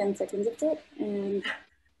 10 seconds of it, and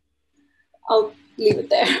I'll leave it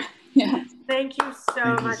there. Yeah. Thank you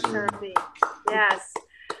so much, Surabhi. Yes.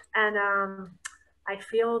 And I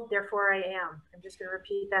feel, therefore I am. I'm just going to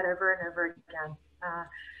repeat that over and over again.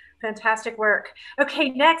 Fantastic work. Okay,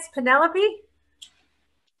 next, Penelope.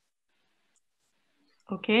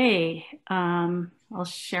 Okay, I'll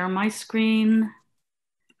share my screen.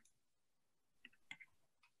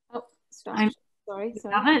 Oh, stop. Sorry.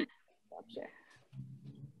 Have it? Stop share.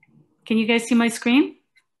 Can you guys see my screen?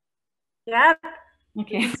 Yeah. Okay. You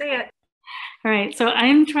can see it. All right, so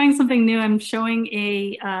I'm trying something new. I'm showing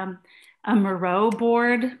a Moreau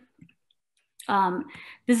board.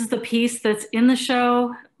 This is the piece that's in the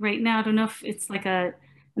show right now. I don't know if it's like an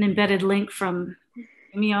embedded link from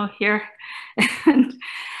Vimeo here. And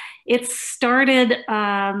it started,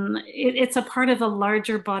 it's a part of a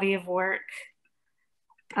larger body of work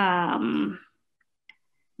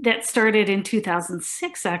that started in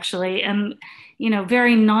 2006, actually, and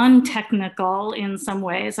very non-technical in some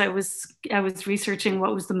ways. I was researching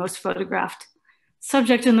what was the most photographed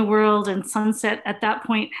subject in the world, and sunset at that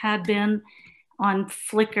point had been on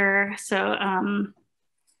Flickr. So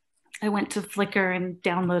I went to Flickr and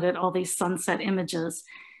downloaded all these sunset images,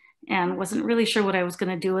 and wasn't really sure what I was going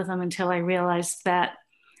to do with them until I realized that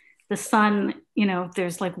the sun,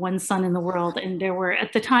 there's like one sun in the world, and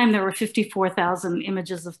at the time there were 54,000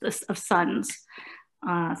 images of sunsets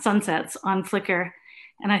on Flickr,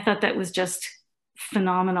 and I thought that was just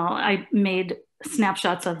phenomenal. I made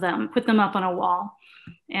snapshots of them, put them up on a wall,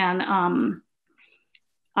 and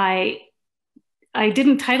I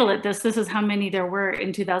didn't title it this is how many there were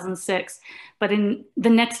in 2006, but in the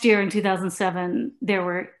next year in 2007 there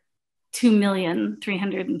were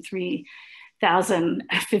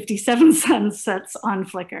 2,303,057 sunsets on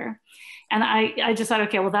Flickr. And I just thought,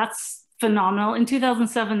 okay, well, that's phenomenal. In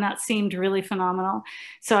 2007, that seemed really phenomenal.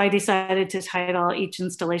 So I decided to title each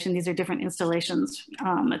installation. These are different installations.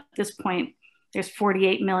 At this point, there's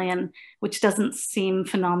 48 million, which doesn't seem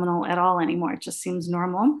phenomenal at all anymore. It just seems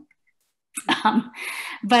normal.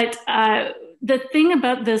 But the thing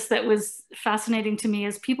about this that was fascinating to me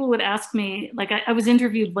is people would ask me, like I was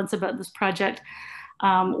interviewed once about this project,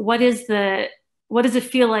 what does it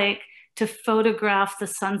feel like to photograph the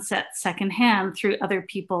sunset secondhand through other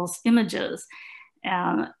people's images?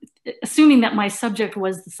 Assuming that my subject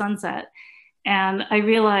was the sunset. And I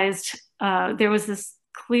realized there was this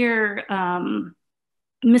clear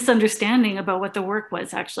misunderstanding about what the work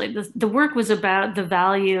was actually. The work was about the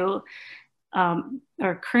value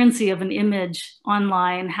or currency of an image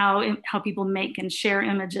online, how people make and share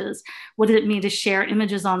images. What does it mean to share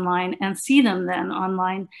images online and see them then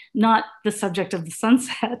online, not the subject of the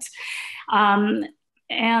sunset? And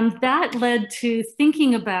that led to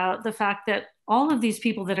thinking about the fact that all of these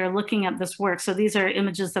people that are looking at this work, so these are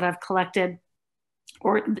images that I've collected,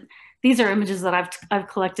 or these are images that I've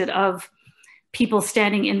collected of people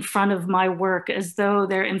standing in front of my work as though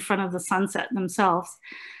they're in front of the sunset themselves.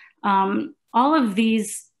 All of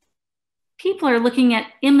these people are looking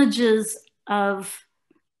at images of,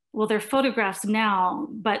 well, they're photographs now,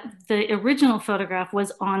 but the original photograph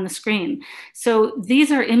was on the screen. So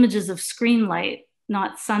these are images of screen light,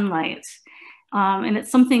 not sunlight. And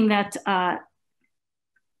it's something that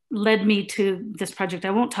led me to this project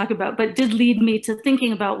I won't talk about, but did lead me to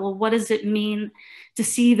thinking about, well, what does it mean to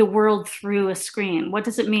see the world through a screen? What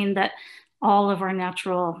does it mean that all of our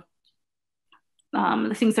natural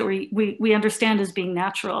the things that we understand as being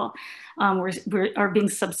natural are being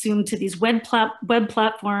subsumed to these web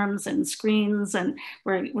platforms and screens, and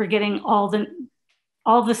we're getting all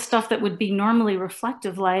the stuff that would be normally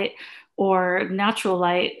reflective light or natural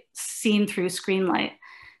light seen through screen light.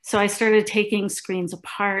 So I started taking screens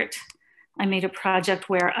apart. I made a project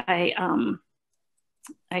where I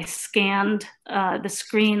scanned the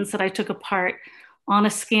screens that I took apart on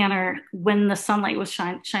a scanner when the sunlight was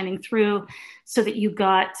shining through, so that you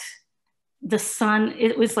got the sun.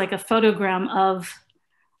 It was like a photogram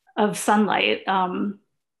of sunlight.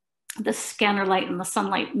 The scanner light and the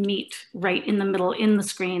sunlight meet right in the middle in the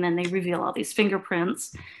screen, and they reveal all these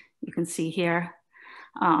fingerprints you can see here.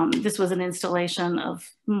 This was an installation of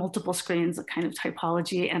multiple screens, a kind of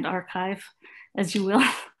typology and archive, as you will.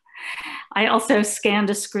 I also scanned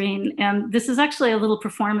a screen, and this is actually a little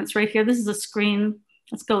performance right here. This is a screen.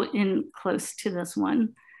 Let's go in close to this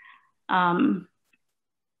one. The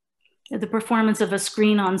performance of a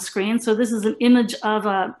screen on screen. So this is an image of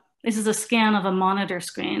this is a scan of a monitor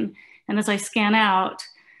screen. And as I scan out,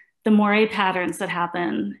 the moire patterns that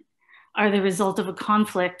happen are the result of a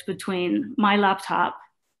conflict between my laptop.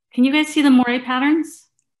 Can you guys see the moire patterns?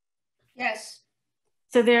 Yes.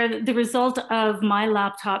 So they're the result of my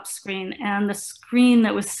laptop screen and the screen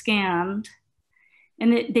that was scanned.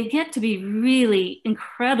 And they get to be really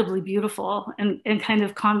incredibly beautiful and kind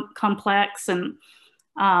of complex. And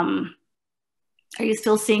are you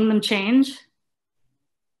still seeing them change?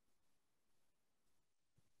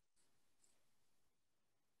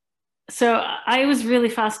 So I was really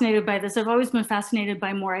fascinated by this. I've always been fascinated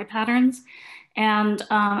by moire patterns. And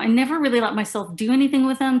I never really let myself do anything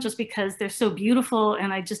with them just because they're so beautiful.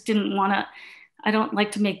 And I just didn't want to, I don't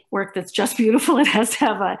like to make work that's just beautiful. It has to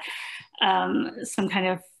have a, some kind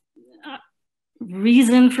of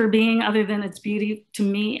reason for being other than its beauty to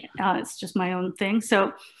me. It's just my own thing.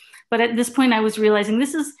 So, but at this point I was realizing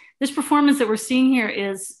this performance that we're seeing here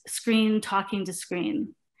is screen talking to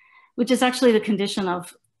screen, which is actually the condition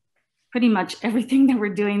of pretty much everything that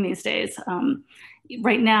we're doing these days.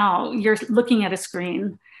 Right now, you're looking at a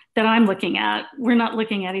screen that I'm looking at. We're not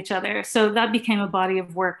looking at each other. So that became a body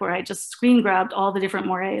of work where I just screen grabbed all the different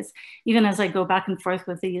mores. Even as I go back and forth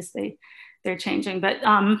with these, they're changing. But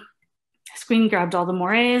screen grabbed all the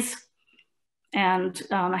mores. And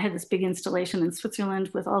I had this big installation in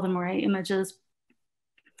Switzerland with all the moire images.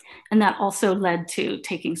 And that also led to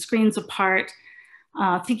taking screens apart,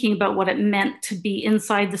 thinking about what it meant to be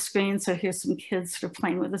inside the screen. So here's some kids sort of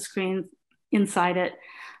playing with the screen inside it,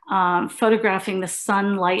 photographing the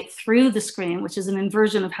sunlight through the screen, which is an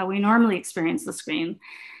inversion of how we normally experience the screen.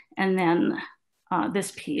 And then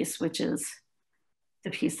this piece, which is the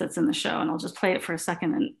piece that's in the show. And I'll just play it for a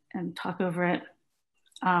second and talk over it.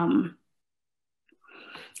 And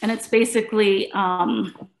it's basically,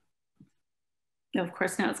 no, of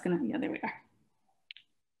course, now it's gonna, yeah, there we are.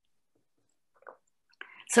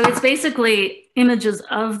 So it's basically images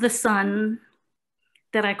of the sun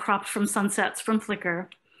that I cropped from sunsets from Flickr.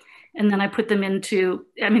 And then I put them into,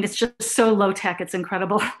 I mean, it's just so low tech, it's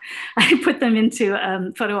incredible. I put them into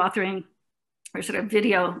photo authoring or sort of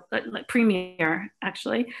video, like Premiere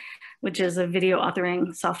actually, which is a video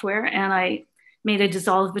authoring software. And I made a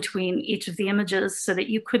dissolve between each of the images so that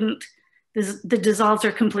you couldn't, the dissolves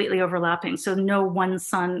are completely overlapping. So no one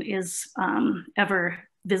sun is ever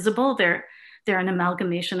visible. They're an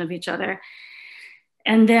amalgamation of each other.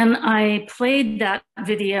 And then I played that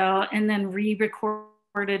video and then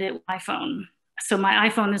re-recorded it with my iPhone. So my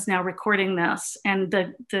iPhone is now recording this, and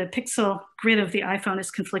the pixel grid of the iPhone is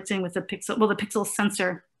conflicting with the pixel, well, the pixel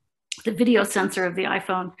sensor, the video sensor of the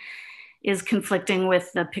iPhone is conflicting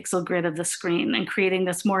with the pixel grid of the screen and creating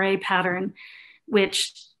this moire pattern,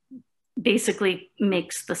 which basically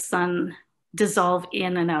makes the sun dissolve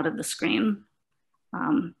in and out of the screen.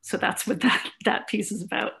 So that's what that piece is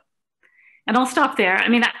about. And I'll stop there. I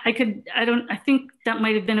mean, I think that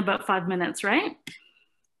might've been about 5 minutes, right?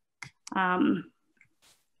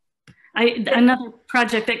 Another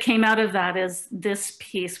project that came out of that is this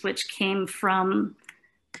piece, which came from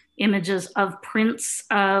images of prints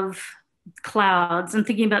of clouds and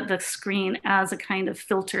thinking about the screen as a kind of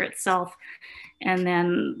filter itself. And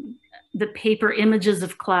then the paper images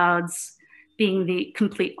of clouds being the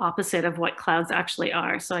complete opposite of what clouds actually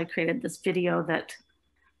are. So I created this video that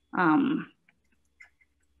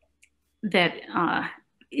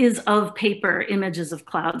is of paper images of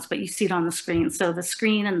clouds, but you see it on the screen. So the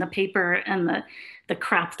screen and the paper and the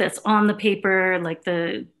crap that's on the paper, like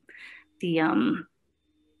the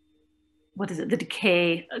what is it, the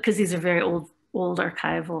decay, because these are very old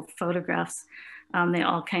archival photographs. They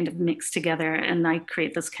all kind of mix together, and I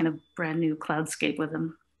create this kind of brand new cloudscape with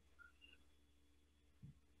them.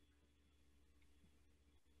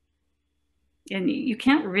 And you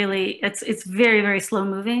can't really, it's very, very slow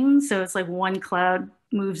moving. So it's like one cloud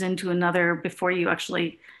moves into another before you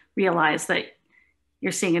actually realize that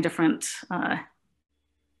you're seeing a different,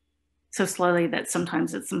 so slowly that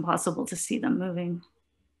sometimes it's impossible to see them moving.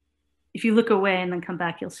 If you look away and then come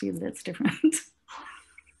back, you'll see that it's different.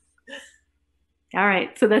 All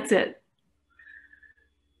right, so that's it.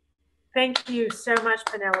 Thank you so much,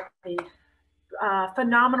 Penelope.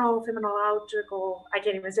 Phenomenal phenomenological, I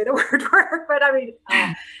can't even say the word work, but I mean,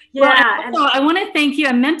 yeah. Well, I want to thank you.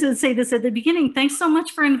 I meant to say this at the beginning. Thanks so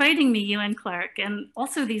much for inviting me, you and Clark. And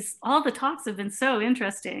also all the talks have been so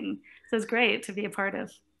interesting. So it's great to be a part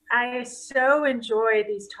of. I so enjoy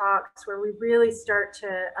these talks where we really start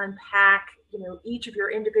to unpack, each of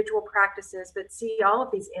your individual practices, but see all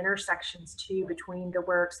of these intersections too between the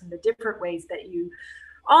works and the different ways that you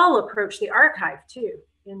all approach the archive too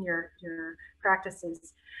in your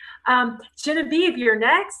practices. Genevieve, you're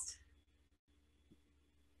next.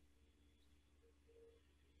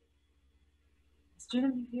 Is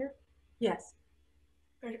Genevieve here? Yes.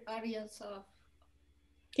 Audio's off.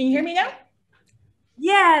 Can you hear me now?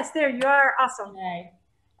 Yes, there you are. Awesome. Okay.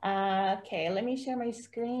 Okay, let me share my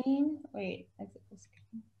screen. Wait,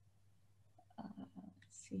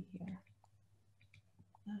 see here.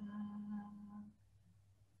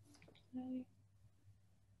 Okay.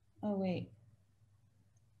 Oh, wait.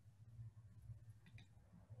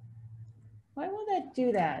 Why will that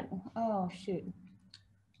do that? Oh, shoot.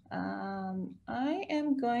 I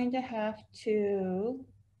am going to have to,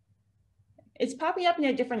 it's popping up in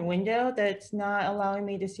a different window that's not allowing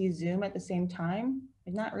me to see Zoom at the same time.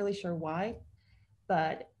 I'm not really sure why,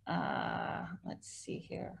 but let's see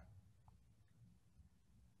here.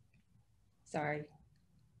 Sorry.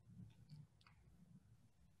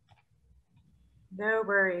 No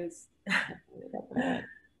worries.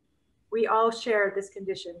 We all share this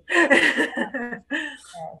condition.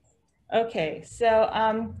 Okay,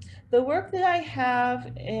 so the work that I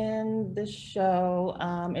have in the show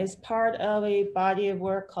is part of a body of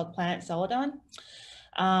work called Planet Celadon.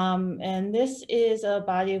 And this is a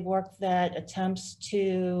body of work that attempts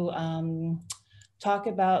to talk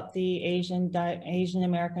about the Asian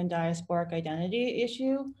American diasporic identity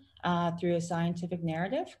issue through a scientific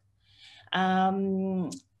narrative.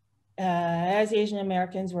 As Asian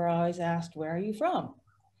Americans, we're always asked, where are you from?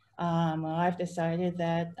 Well, I've decided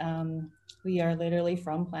that we are literally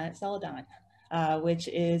from Planet Celadon, which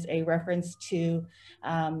is a reference to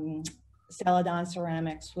Celadon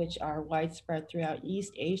ceramics, which are widespread throughout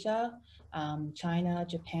East Asia, China,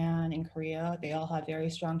 Japan, and Korea. They all have very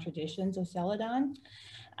strong traditions of Celadon.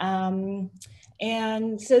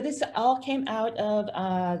 And so this all came out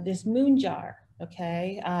of this moon jar.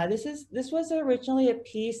 Okay, this was originally a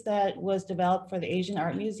piece that was developed for the Asian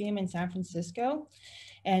Art Museum in San Francisco,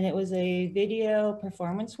 and it was a video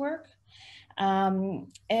performance work. And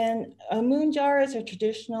a moon jar is a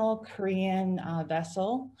traditional Korean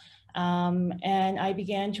vessel, and I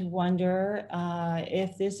began to wonder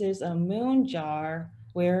if this is a moon jar,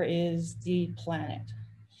 where is the planet?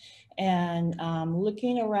 And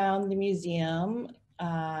looking around the museum,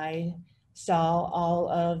 I saw all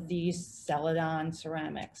of these Celadon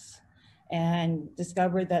ceramics and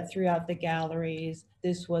discovered that throughout the galleries,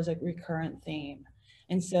 this was a recurrent theme.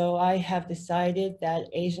 And so I have decided that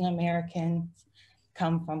Asian Americans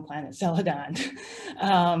come from Planet Celadon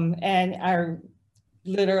and are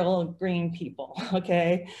literal green people,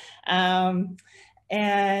 okay? And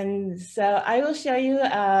so I will show you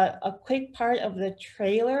a quick part of the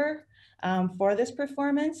trailer for this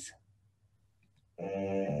performance.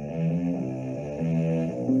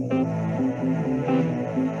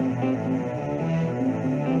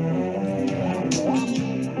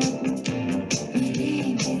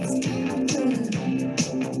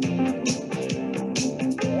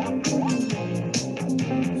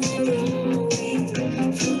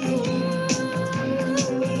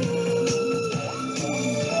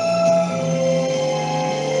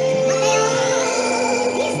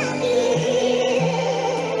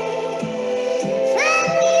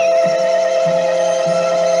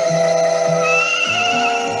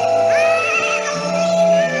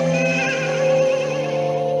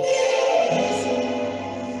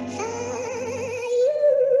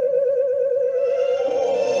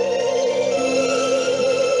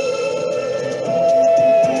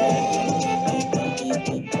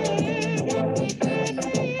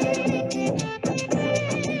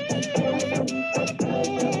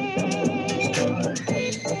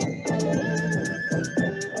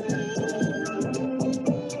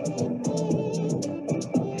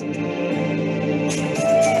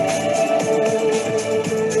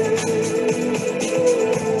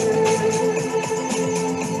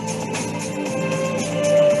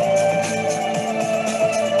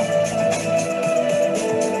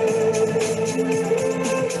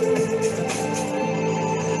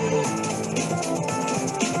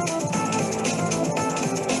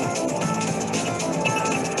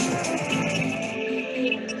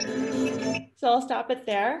 So I'll stop it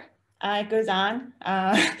there. It goes on.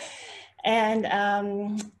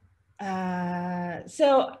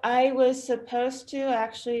 So I was supposed to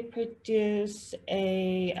actually produce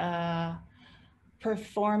a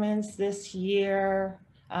performance this year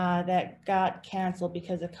that got canceled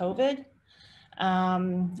because of COVID.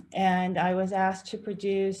 And I was asked to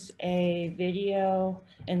produce a video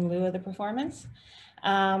in lieu of the performance.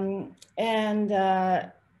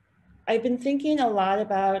 I've been thinking a lot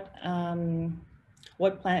about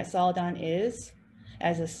what Planet Celadon is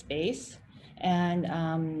as a space, and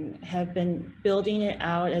have been building it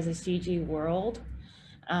out as a CG world.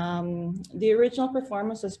 The original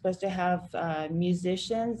performance was supposed to have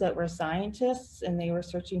musicians that were scientists, and they were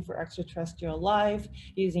searching for extraterrestrial life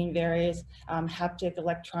using various haptic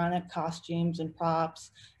electronic costumes and props.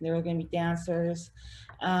 There were going to be dancers.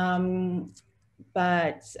 So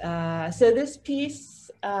this piece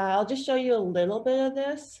I'll just show you a little bit of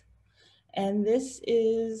this. And this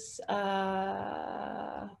is,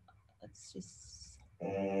 let's just,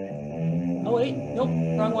 oh wait, nope,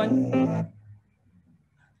 wrong one.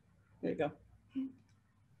 There you go.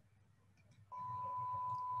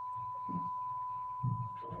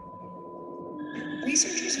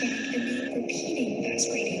 Researchers found a new repeating mass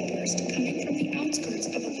radiant burst coming from the outskirts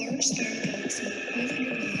of a large spiral galaxy 500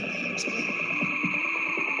 million light-years away.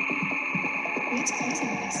 What's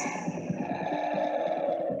causing this?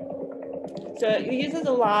 So it uses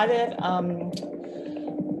a lot of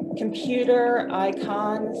computer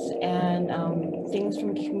icons and things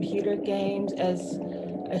from computer games as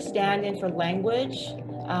a stand-in for language.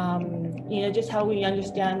 You know, just how we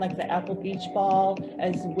understand like the Apple Beach Ball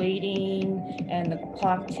as waiting and the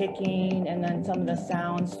clock ticking, and then some of the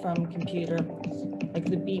sounds from computer, like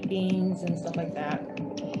the beepings and stuff like that.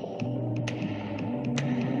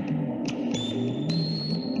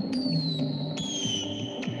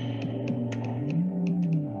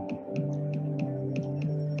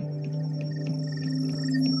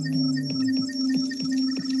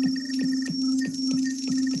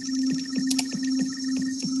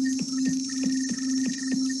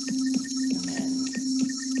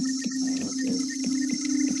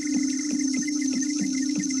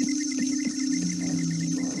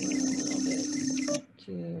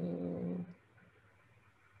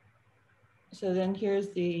 So then here's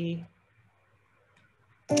the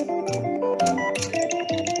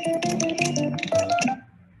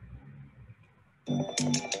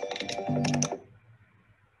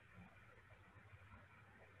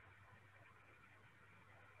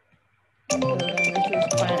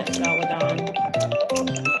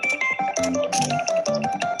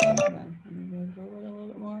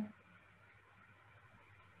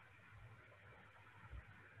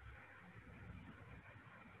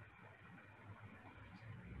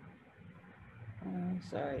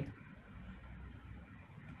sorry.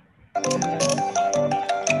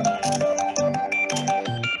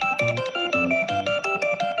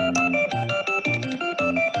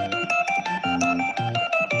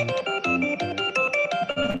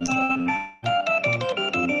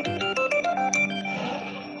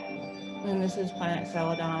 And this is Planet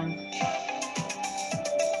Celadon.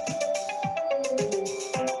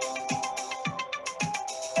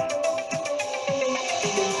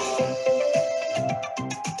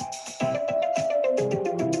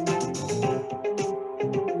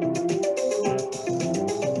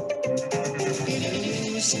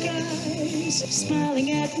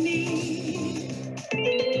 Smiling at me.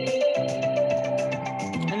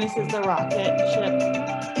 And this is the rocket ship.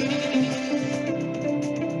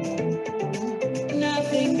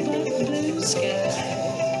 Nothing but blue skies.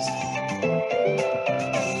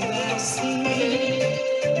 I see.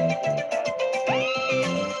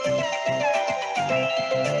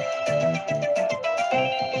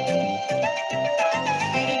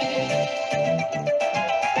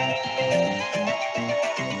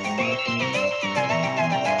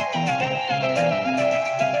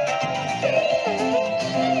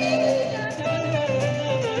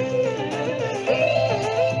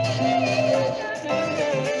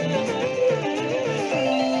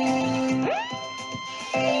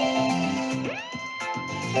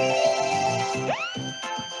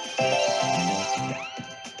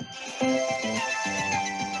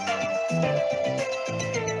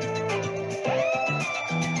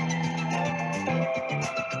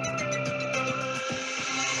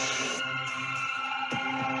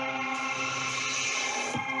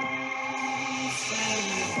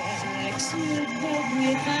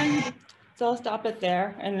 So I'll stop it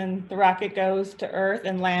there, and then the rocket goes to Earth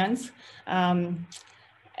and lands. So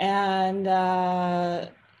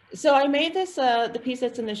I made this, the piece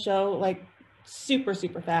that's in the show, like super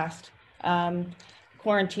fast.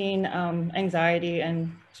 Quarantine, anxiety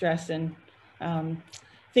and stress, and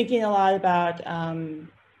thinking a lot about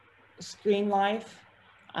screen life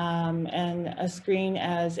and a screen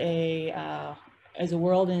as a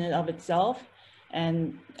world in and of itself,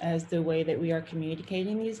 and as the way that we are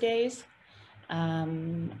communicating these days.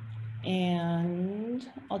 And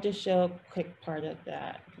I'll just show a quick part of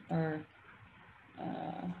that, or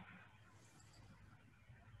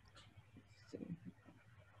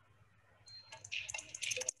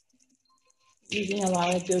using a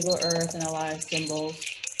lot of Google Earth and a lot of symbols.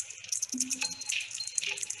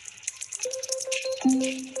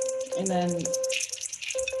 And then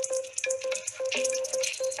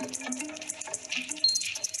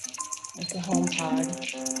it's a home pod,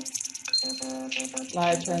 a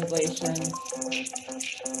lot of translation.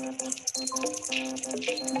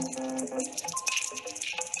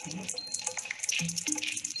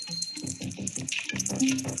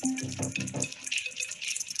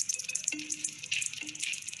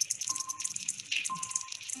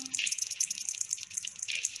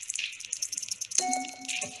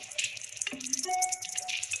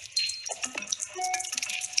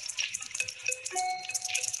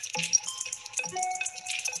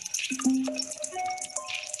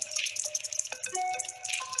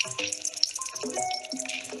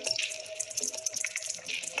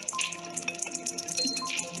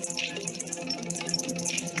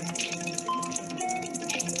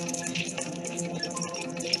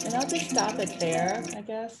 And I'll just stop it there, I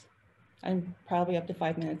guess. I'm probably up to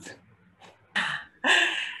 5 minutes.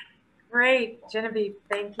 Great, Genevieve,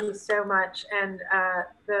 thank you so much. And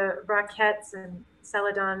the Roquettes and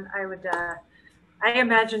Celadon, I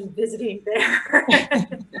imagine visiting there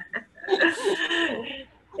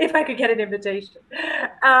if I could get an invitation.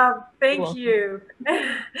 Thank you.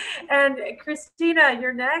 And Christina,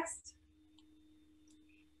 you're next.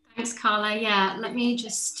 Thanks, Carla. Yeah, let me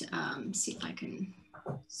just see if I can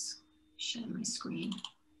share my screen.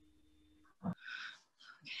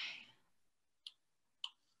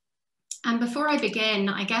 And before I begin,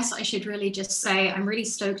 I guess I should really just say I'm really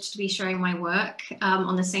stoked to be sharing my work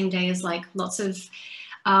on the same day as like lots of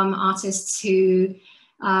artists who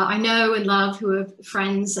I know and love, who are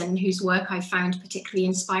friends and whose work I found particularly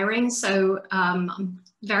inspiring. So I'm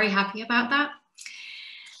very happy about that.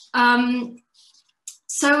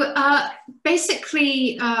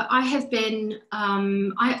 Basically, I have been,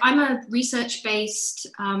 I'm a research-based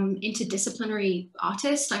interdisciplinary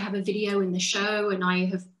artist. I have a video in the show, and I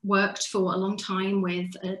have worked for a long time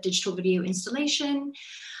with a digital video installation.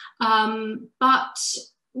 But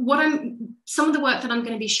some of the work that I'm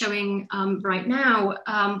going to be showing right now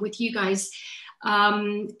with you guys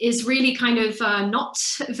is really kind of not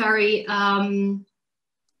very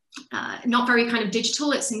kind of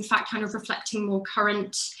digital. It's in fact kind of reflecting more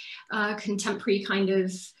current, contemporary kind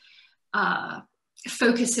of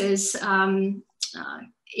focuses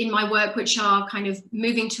in my work, which are kind of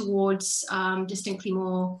moving towards distinctly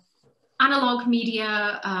more analog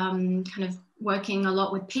media, kind of working a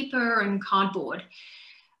lot with paper and cardboard.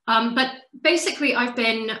 But basically, I've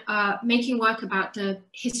been making work about the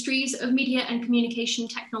histories of media and communication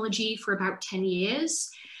technology for about 10 years.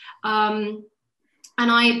 And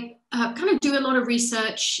I kind of do a lot of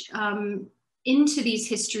research into these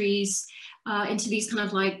histories, into these kind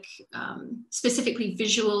of like specifically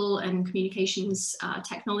visual and communications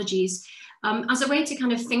technologies as a way to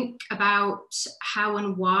kind of think about how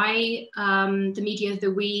and why the media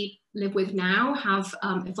that we live with now have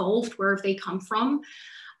evolved, where have they come from,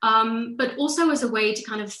 but also as a way to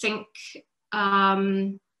kind of think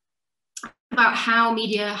about how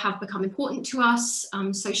media have become important to us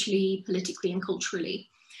socially, politically, and culturally.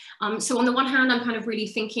 So on the one hand, I'm kind of really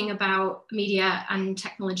thinking about media and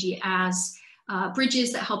technology as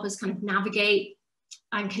bridges that help us kind of navigate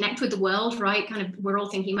and connect with the world, right? Kind of, we're all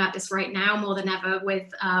thinking about this right now more than ever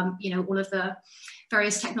with, you know, all of the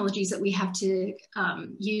various technologies that we have to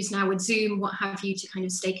use now with Zoom, what have you, to kind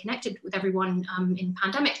of stay connected with everyone in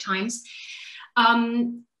pandemic times.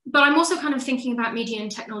 But I'm also kind of thinking about media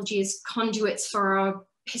and technology as conduits for our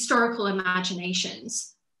historical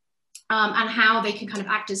imaginations. And how they can kind of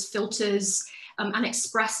act as filters and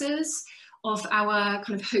expressors of our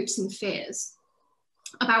kind of hopes and fears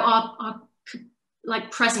about our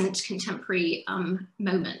like present contemporary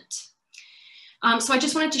moment. So I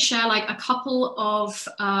just wanted to share like a couple of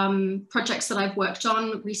projects that I've worked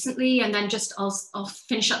on recently, and then just I'll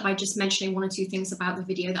finish up by just mentioning one or two things about the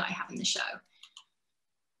video that I have in the show.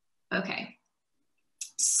 Okay,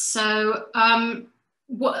 so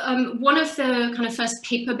one of the kind of first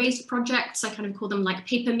paper-based projects, I kind of call them like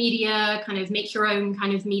paper media, kind of make your own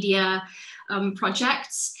kind of media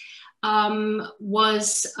projects,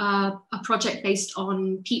 was a project based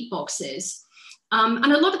on peat boxes. And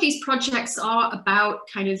a lot of these projects are about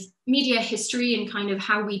kind of media history and kind of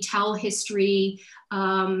how we tell history,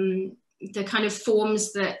 the kind of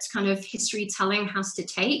forms that kind of history telling has to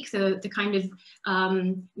take, the kind of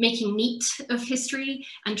making meat of history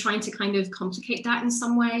and trying to kind of complicate that in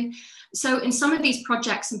some way. So in some of these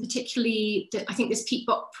projects, and particularly, I think this peat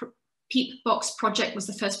box project was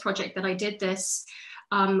the first project that I did this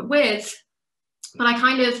with, but I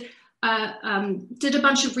kind of did a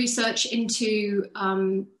bunch of research into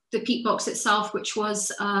the peat box itself, which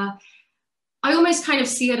was, I almost kind of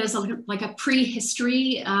see it as like a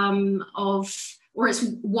prehistory or it's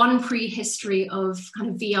one prehistory of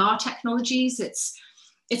kind of VR technologies.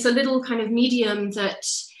 It's a little kind of medium that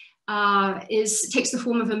takes the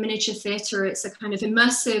form of a miniature theater. It's a kind of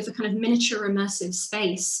immersive, a kind of miniature immersive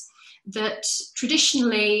space that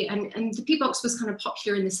traditionally, and the peat box was kind of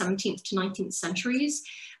popular in the 17th to 19th centuries,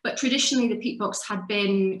 but traditionally the peat box had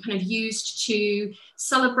been kind of used to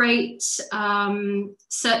celebrate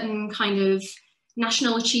certain kind of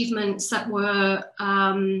national achievements that were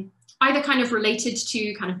either kind of related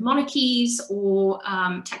to kind of monarchies or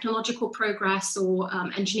technological progress or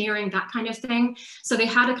engineering, that kind of thing. So they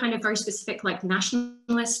had a kind of very specific like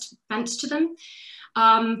nationalist bent to them.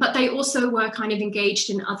 But they also were kind of engaged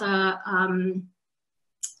in other kind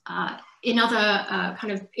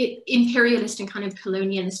of imperialist and kind of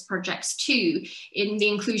colonialist projects too, in the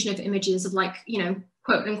inclusion of images of like, you know,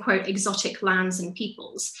 quote unquote exotic lands and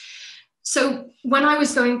peoples. So when I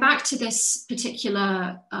was going back to this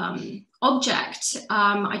particular object,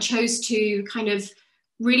 I chose to kind of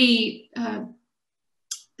really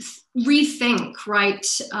rethink, right,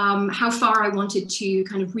 how far I wanted to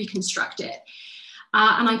kind of reconstruct it.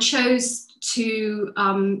 And I chose to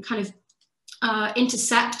kind of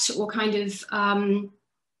intercept or kind of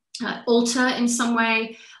alter in some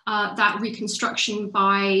way that reconstruction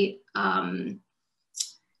by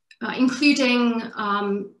including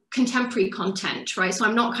contemporary content, right? So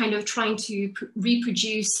I'm not kind of trying to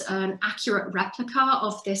reproduce an accurate replica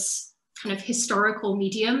of this kind of historical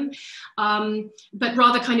medium, but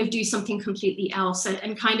rather kind of do something completely else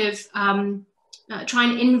and kind of try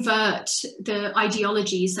and invert the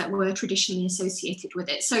ideologies that were traditionally associated with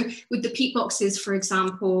it. So with the peat boxes, for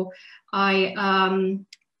example, I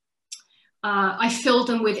filled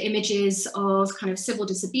them with images of kind of civil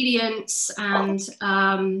disobedience and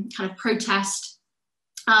kind of protest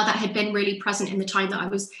that had been really present in the time that I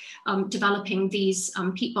was developing these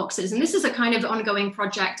peat boxes. And this is a kind of ongoing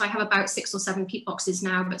project. I have about 6 or 7 peat boxes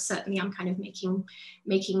now, but certainly I'm kind of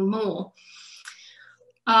making more.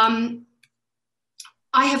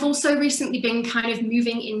 I have also recently been kind of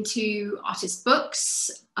moving into artist books,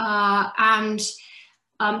 and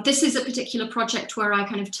this is a particular project where I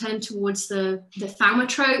kind of turn towards the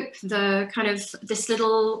thaumatrope, the kind of this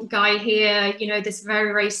little guy here, you know, this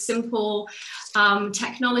very, very simple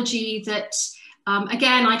technology that,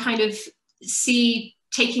 again, I kind of see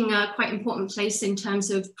taking a quite important place in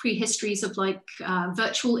terms of prehistories of like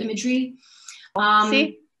virtual imagery.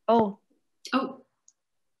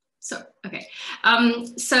 So, okay.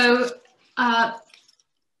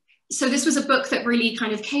 So this was a book that really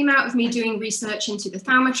kind of came out of me doing research into the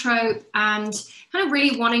thaumatrope and kind of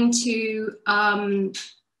really wanting to kind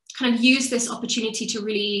of use this opportunity to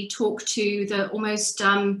really talk to the almost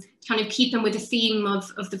kind of keep them with the theme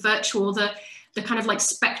of the virtual, the kind of like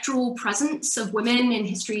spectral presence of women in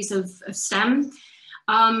histories of STEM.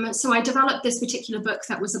 So I developed this particular book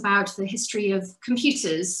that was about the history of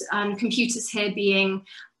computers, and computers here being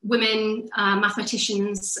women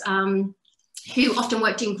mathematicians who often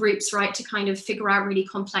worked in groups, right, to kind of figure out really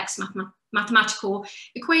complex mathematical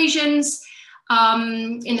equations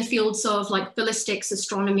in the fields of like ballistics,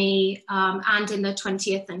 astronomy, and in the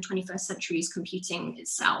 20th and 21st centuries computing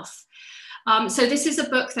itself. So this is a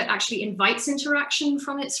book that actually invites interaction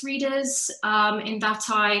from its readers, in that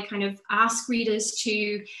I kind of ask readers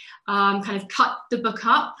to kind of cut the book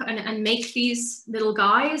up and make these little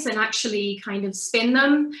guys and actually kind of spin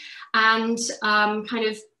them and kind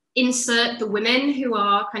of insert the women who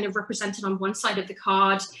are kind of represented on one side of the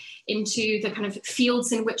card into the kind of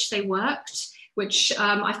fields in which they worked, which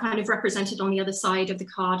I've kind of represented on the other side of the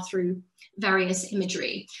card through various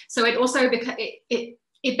imagery. So it also,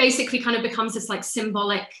 it basically kind of becomes this like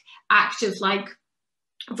symbolic act of like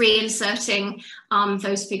reinserting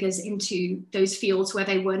those figures into those fields where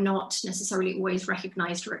they were not necessarily always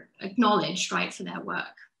recognized or acknowledged, right, for their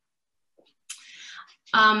work.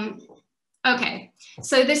 Okay,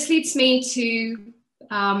 so this leads me to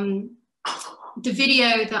the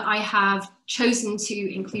video that I have chosen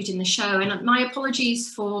to include in the show. And my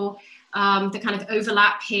apologies for the kind of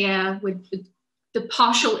overlap here with the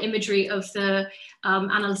partial imagery of the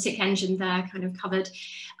analytic engine there kind of covered.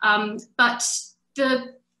 But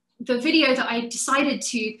the video that I decided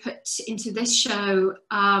to put into this show,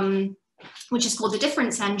 which is called The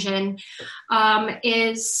Difference Engine,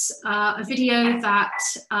 is a video that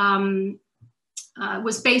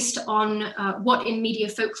was based on what in media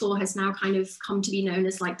folklore has now kind of come to be known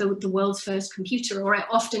as like the world's first computer, or it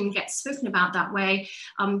often gets spoken about that way,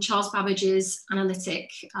 Charles Babbage's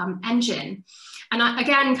analytic engine. And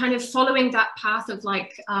again, kind of following that path of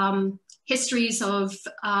like histories of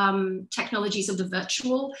technologies of the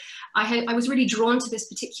virtual, I was really drawn to this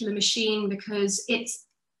particular machine because it's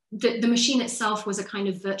the machine itself was a kind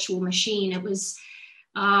of virtual machine. It was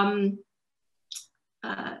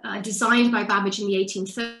designed by Babbage in the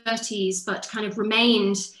 1830s, but kind of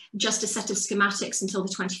remained just a set of schematics until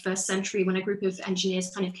the 21st century, when a group of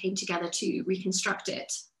engineers kind of came together to reconstruct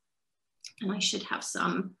it. And I should have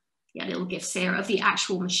some little gifs here of the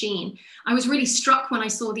actual machine. I was really struck when I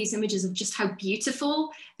saw these images of just how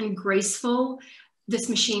beautiful and graceful this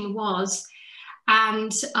machine was.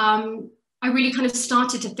 And I really kind of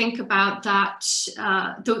started to think about that,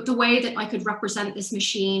 the way that I could represent this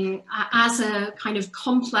machine as a kind of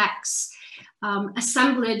complex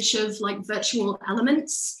assemblage of like virtual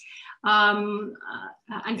elements, and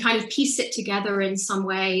kind of piece it together in some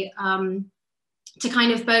way, to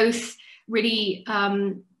kind of both really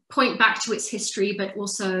point back to its history, but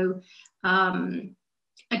also,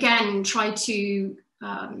 again, try to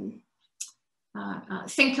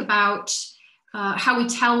think about how we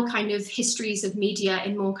tell kind of histories of media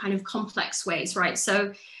in more kind of complex ways, right?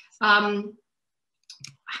 So how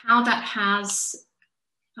that has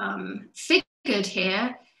figured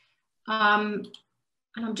here, and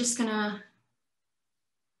I'm just gonna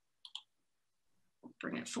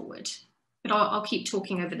bring it forward, but I'll keep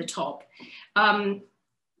talking over the top.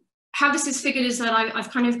 How this is figured is that I've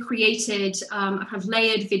kind of created a kind of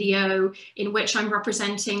layered video in which I'm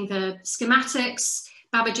representing the schematics,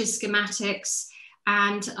 Babbage's schematics,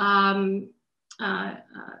 and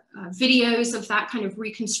videos of that kind of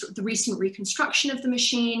the recent reconstruction of the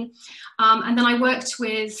machine. And then I worked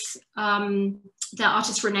with the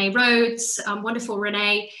artist Renee Rhodes, wonderful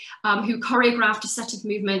Renee, who choreographed a set of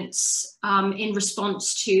movements in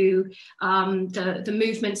response to the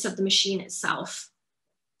movements of the machine itself.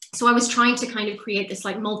 So I was trying to kind of create this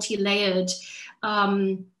like multi-layered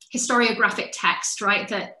historiographic text, right,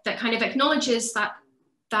 that kind of acknowledges that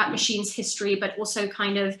machine's history, but also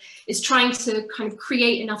kind of is trying to kind of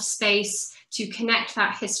create enough space to connect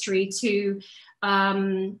that history to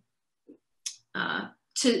the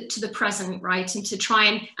present, right, and to try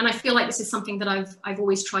and I feel like this is something that I've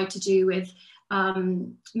always tried to do with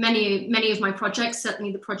many of my projects,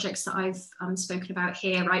 certainly the projects that I've spoken about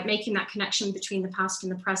here, right, making that connection between the past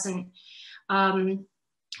and the present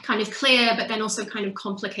kind of clear, but then also kind of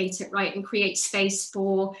complicate it, right, and create space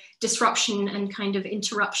for disruption and kind of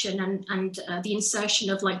interruption and the insertion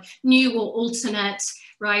of like new or alternate,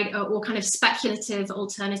 right, or kind of speculative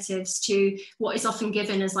alternatives to what is often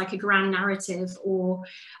given as like a grand narrative or,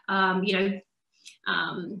 you know,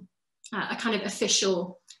 a kind of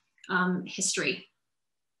official history.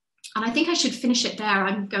 And I think I should finish it there.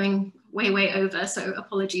 I'm going way over, so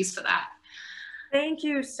apologies for that. Thank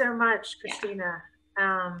you so much, Christina.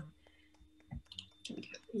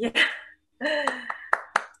 Yeah,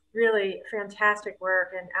 really fantastic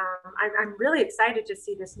work, and I'm really excited to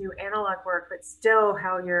see this new analog work, but still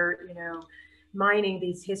how you're, you know, mining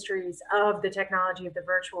these histories of the technology of the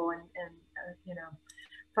virtual and you know,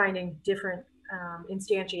 finding different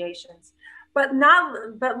instantiations. But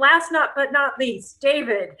last but not least,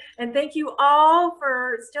 David, and thank you all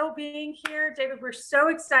for still being here. David, we're so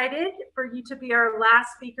excited for you to be our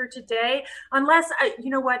last speaker today. Unless, you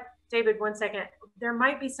know what, David, one second. There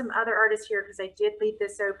might be some other artists here because I did leave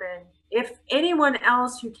this open. If anyone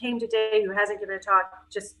else who came today who hasn't given a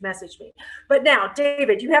talk, just message me. But now,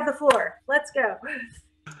 David, you have the floor. Let's go.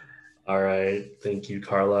 All right, thank you,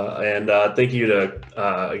 Carla, and thank you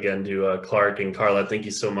to again to Clark and Carla. Thank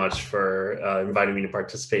you so much for inviting me to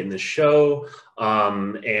participate in this show,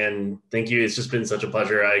 and thank you. It's just been such a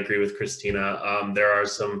pleasure. I agree with Christina. There are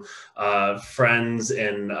some friends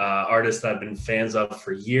and artists that I've been fans of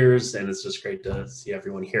for years, and it's just great to see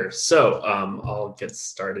everyone here. So I'll get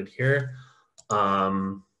started here.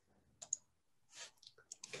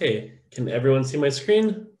 Okay, can everyone see my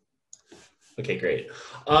screen? Okay, great.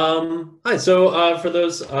 Hi, so for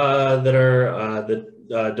those that are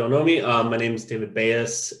that don't know me, my name is David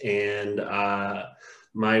Bayus, and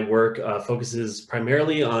my work focuses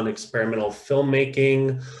primarily on experimental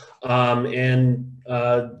filmmaking, and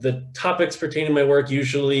the topics pertaining to my work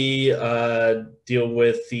usually deal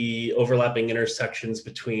with the overlapping intersections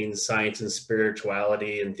between science and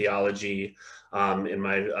spirituality and theology in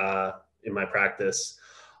my practice.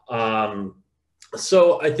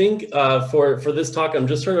 So I think for this talk, I'm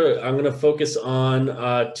going to focus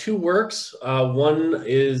on two works. One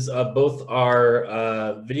is both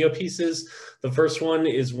are video pieces. The first one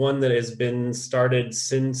is one that has been started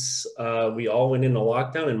since we all went into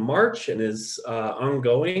lockdown in March and is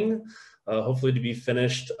ongoing, hopefully to be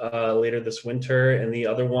finished later this winter. And the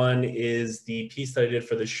other one is the piece that I did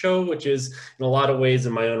for the show, which is in a lot of ways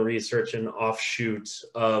in my own research an offshoot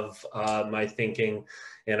of my thinking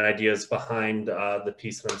and ideas behind the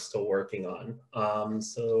piece that I'm still working on.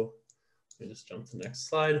 So Let me just jump to the next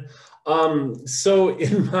slide. So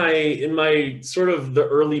in my sort of the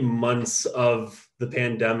early months of the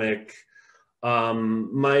pandemic,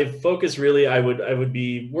 my focus really, I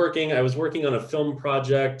was working on a film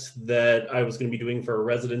project that I was going to be doing for a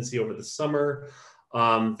residency over the summer.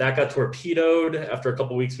 That got torpedoed after a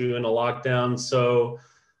couple of weeks we went into lockdown. So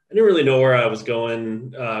I didn't really know where I was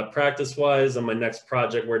going practice-wise on my next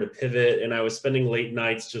project, where to pivot. And I was spending late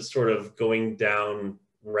nights just sort of going down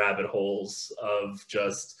rabbit holes of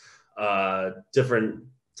just different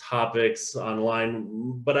topics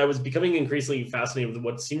online. But I was becoming increasingly fascinated with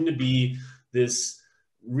what seemed to be this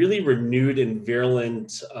really renewed and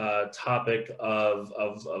virulent topic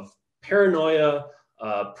of paranoia,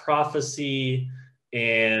 prophecy,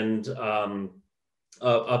 and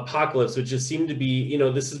apocalypse, which just seemed to be, you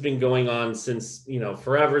know, this has been going on since, you know,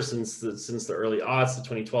 forever, since the early aughts, the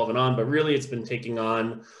 2012 and on, but really it's been taking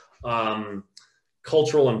on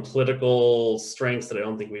cultural and political strengths that I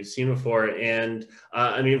don't think we've seen before. And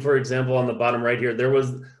I mean, for example, on the bottom right here, there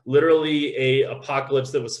was literally a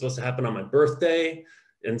apocalypse that was supposed to happen on my birthday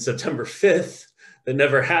in September 5th that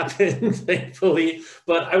never happened, thankfully.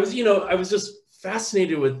 But I was, you know, I was just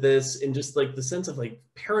fascinated with this, and just like the sense of like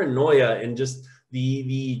paranoia and just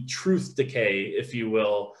the truth decay, if you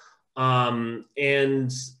will.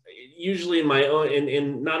 And usually in my own,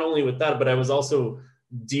 and not only with that, but I was also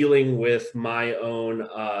dealing with my own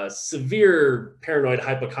severe paranoid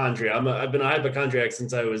hypochondria. I've been a hypochondriac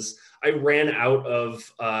since I ran out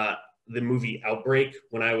of the movie Outbreak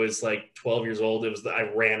when I was like 12 years old. I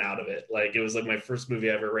ran out of it. Like, it was like my first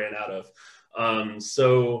movie I ever ran out of.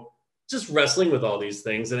 So just wrestling with all these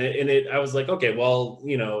things. And I was like, okay, well,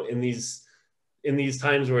 you know, in these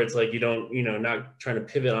times where it's like, you don't, you know, not trying to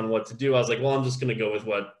pivot on what to do, I was like, well, I'm just going to go with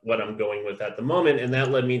what I'm going with at the moment. And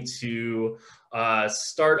that led me to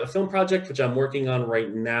start a film project, which I'm working on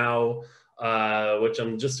right now, which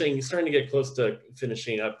I'm just starting to get close to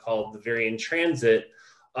finishing up, called The Very In Transit.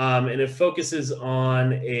 And it focuses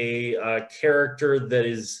on a character that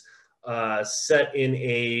is set in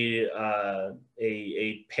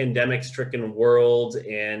a pandemic-stricken world,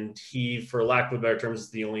 and he, for lack of a better terms, is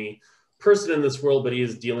the only person in this world, but he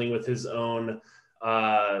is dealing with his own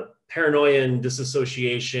paranoia and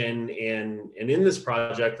disassociation. And in this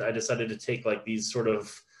project, I decided to take like these sort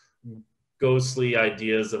of ghostly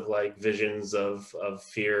ideas of like visions of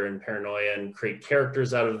fear and paranoia and create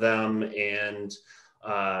characters out of them. And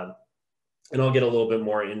I'll get a little bit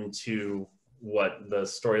more into what the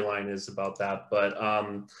storyline is about that. But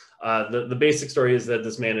the basic story is that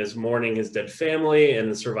this man is mourning his dead family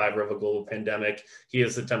and the survivor of a global pandemic. He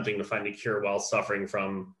is attempting to find a cure while suffering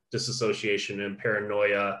from disassociation and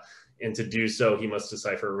paranoia. And to do so, he must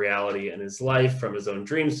decipher reality and his life from his own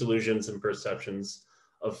dreams, delusions, and perceptions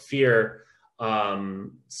of fear.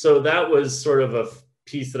 So that was sort of a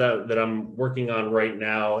piece that I'm working on right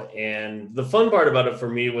now. And the fun part about it for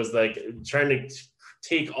me was like trying to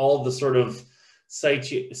take all the sort of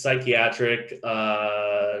psychiatric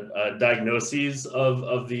diagnoses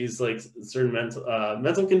of these like certain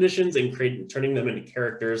mental conditions and turning them into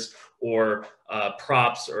characters or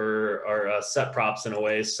props or set props in a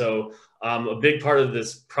way. So a big part of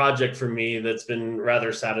this project for me that's been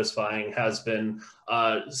rather satisfying has been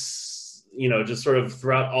you know, just sort of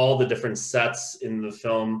throughout all the different sets in the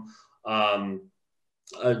film,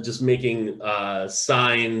 just making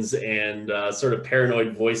signs and sort of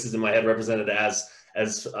paranoid voices in my head represented as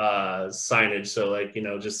signage. So like, you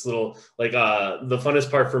know, just little, like the funnest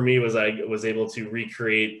part for me was I was able to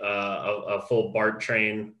recreate a full BART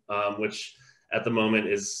train, which at the moment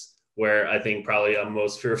is where I think probably I'm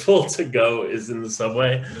most fearful to go, is in the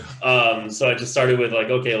subway. So I just started with like,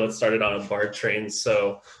 okay, let's start it on a BART train.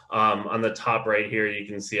 So on the top right here, you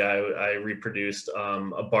can see I reproduced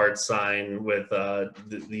a BART sign with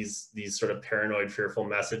these sort of paranoid, fearful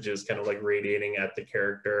messages kind of like radiating at the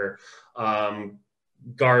character.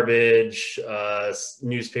 Garbage,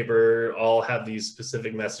 newspaper, all have these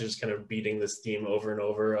specific messages kind of beating this theme over and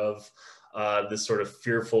over of this sort of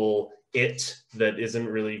fearful it that isn't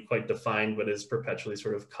really quite defined, but is perpetually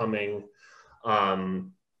sort of coming.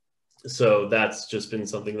 So that's just been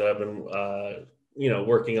something that I've been, you know,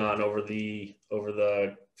 working on over the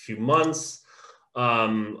few months.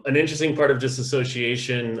 An interesting part of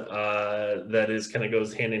disassociation that is kind of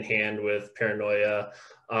goes hand in hand with paranoia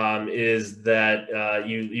is that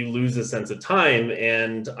you lose a sense of time,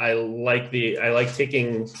 and I like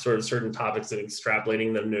taking sort of certain topics and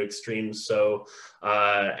extrapolating them to extremes. So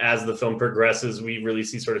as the film progresses, we really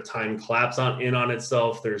see sort of time collapse in on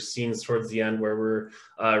itself. There's scenes towards the end where we're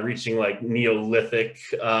reaching like Neolithic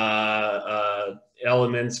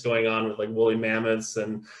elements going on with like woolly mammoths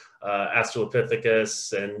and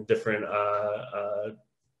Australopithecus and different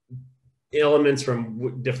elements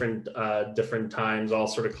from different times, all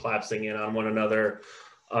sort of collapsing in on one another.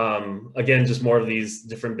 Again, just more of these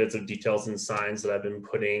different bits of details and signs that I've been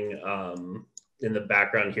putting in the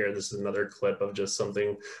background here. This is another clip of just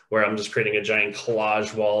something where I'm just creating a giant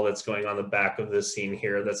collage wall that's going on the back of this scene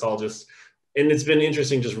here. That's all just, and it's been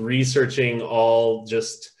interesting just researching all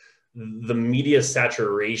just the media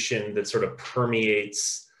saturation that sort of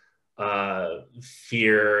permeates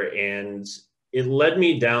fear. And it led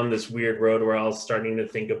me down this weird road where I was starting to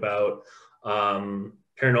think about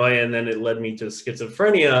paranoia, and then it led me to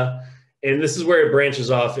schizophrenia. And this is where it branches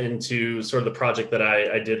off into sort of the project that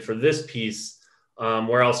I did for this piece,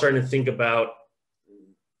 where I was starting to think about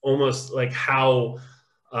almost like how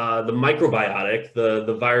the microbiotic,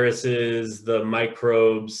 the viruses, the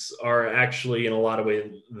microbes are actually in a lot of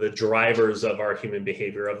ways the drivers of our human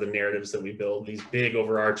behavior, of the narratives that we build. These big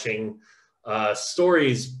overarching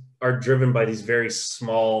stories are driven by these very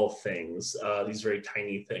small things, these very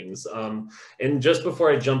tiny things. And just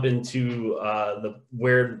before I jump into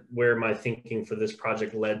where my thinking for this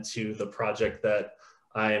project led to the project that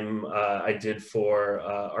I did for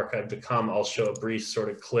Archive to Come, I'll show a brief sort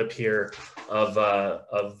of clip here of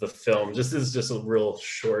the film. This is just a real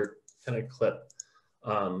short kind of clip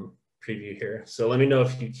preview here. So let me know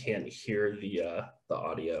if you can't hear the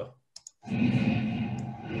audio.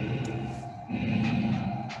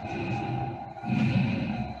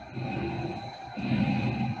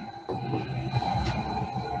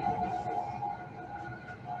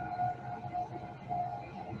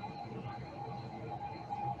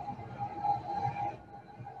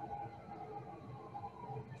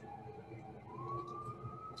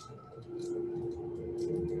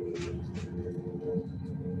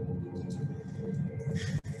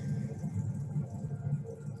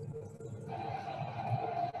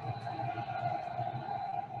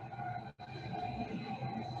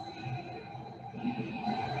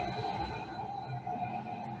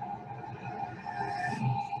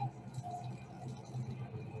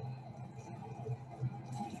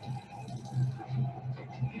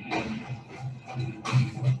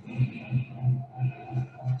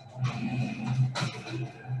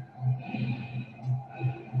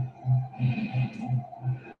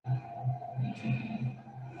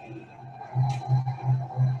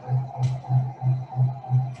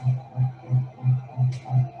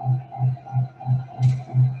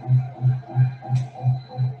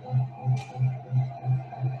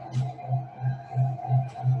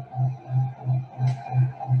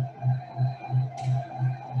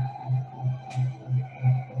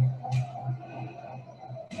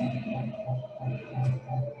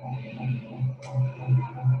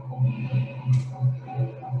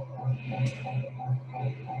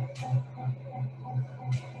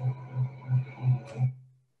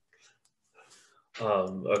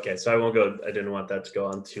 Okay, so I won't go, I didn't want that to go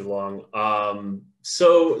on too long.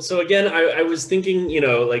 So again, I was thinking, you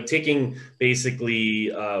know, like taking basically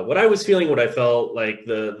what I was feeling, what I felt like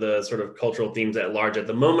the sort of cultural themes at large at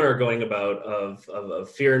the moment are going about of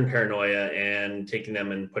fear and paranoia, and taking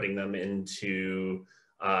them and putting them into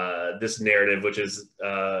this narrative, which is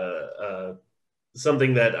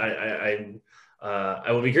something that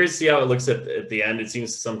I will be curious to see how it looks at the end. It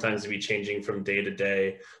seems sometimes to be changing from day to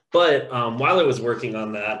day. But while I was working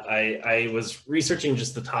on that, I was researching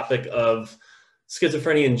just the topic of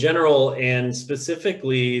schizophrenia in general, and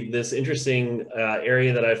specifically this interesting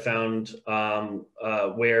area that I found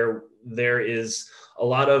where there is a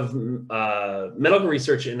lot of medical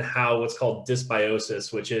research in how what's called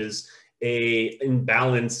dysbiosis, which is a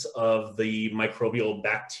imbalance of the microbial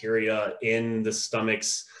bacteria in the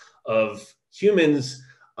stomachs of humans,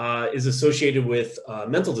 is associated with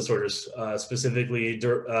mental disorders, specifically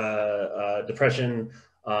depression,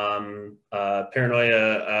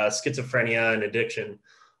 paranoia, schizophrenia, and addiction.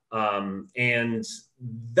 And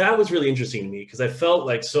that was really interesting to me, because I felt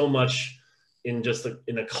like so much in just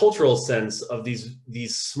in a cultural sense of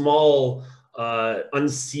these small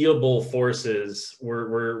unseeable forces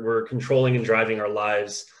were controlling and driving our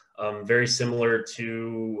lives. Very similar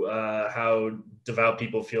to how devout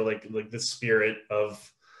people feel like the spirit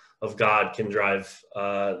of God can drive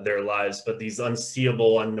their lives, but these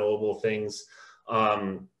unseeable, unknowable things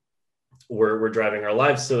were driving our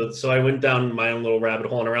lives. So I went down my own little rabbit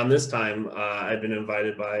hole, and around this time, I'd been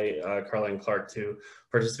invited by Carla and Clark to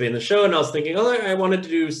participate in the show, and I was thinking, oh, I wanted to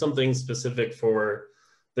do something specific for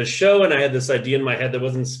the show, and I had this idea in my head that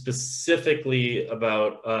wasn't specifically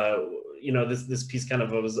about, you know, this piece kind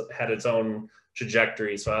of had its own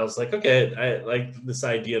trajectory. So I was like, okay, I like this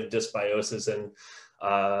idea of dysbiosis and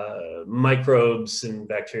microbes and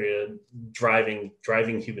bacteria driving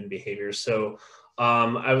human behavior. So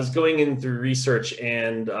I was going in through research,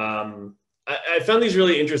 and I found these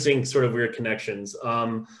really interesting sort of weird connections.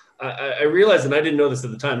 I realized, and I didn't know this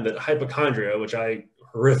at the time, that hypochondria, which I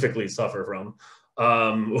horrifically suffer from,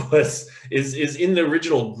 is in the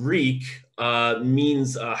original Greek,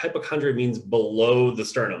 means hypochondria means below the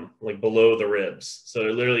sternum, like below the ribs. So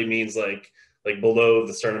it literally means like below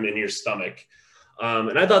the sternum in your stomach.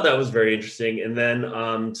 And I thought that was very interesting. And then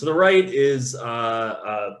to the right is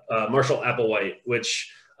Marshall Applewhite,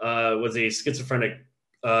 which was a schizophrenic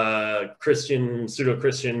Christian,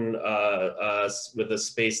 pseudo-Christian with a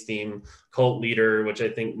space theme cult leader, which I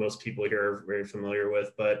think most people here are very familiar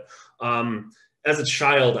with. But as a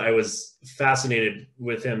child, I was fascinated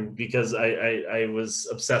with him because I was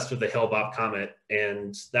obsessed with the Hale-Bopp comet,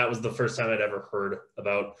 and that was the first time I'd ever heard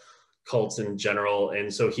about cults in general.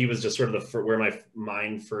 And so he was just sort of where my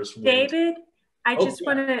mind first went. David, I just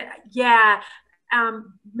want to,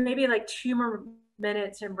 maybe like 2 more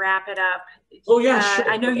minutes and wrap it up. Oh yeah, sure.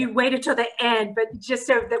 I know you waited till the end, but just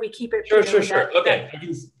so that we keep it. Sure. Okay, I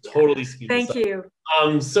can totally speak. Thank you.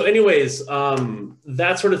 So anyways,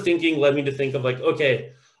 that sort of thinking led me to think of like,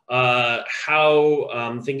 okay,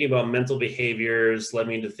 how thinking about mental behaviors led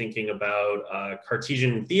me to thinking about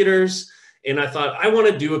Cartesian theaters. And I thought I want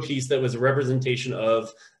to do a piece that was a representation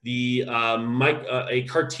of the a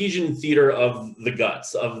Cartesian theater of the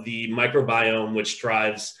guts, of the microbiome, which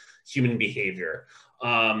drives human behavior.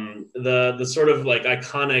 The sort of like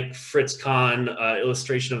iconic Fritz Kahn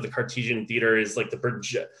illustration of the Cartesian theater is like the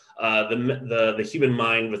human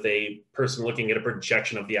mind with a person looking at a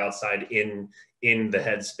projection of the outside in the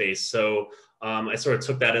headspace. So I sort of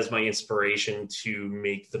took that as my inspiration to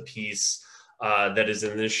make the piece that is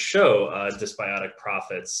in this show, Dysbiotic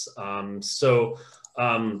Prophets.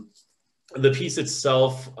 The piece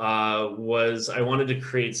itself was, I wanted to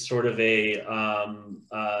create sort of a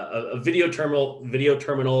video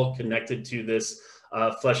terminal connected to this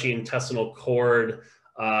fleshy intestinal cord,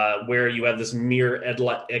 where you have this mirror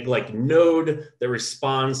egg-like node that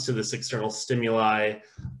responds to this external stimuli,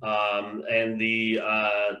 and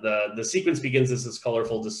the sequence begins as this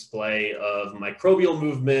colorful display of microbial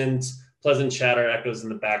movement. Pleasant chatter echoes in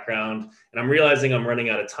the background, and I'm realizing I'm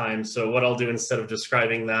running out of time. So what I'll do, instead of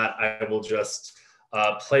describing that, I will just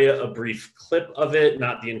play a brief clip of it,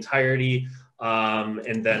 not the entirety,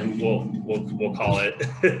 and then we'll call it.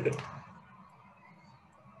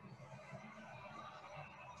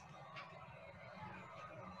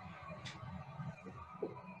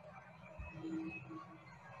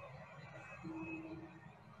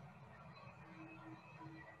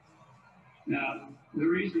 Now, the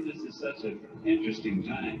reason this is such an interesting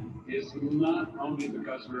time is not only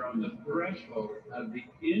because we're on the threshold of the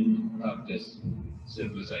end of this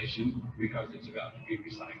civilization, because it's about to be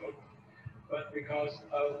recycled, but because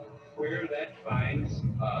of where that finds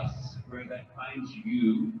us, where that finds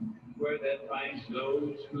you, where that finds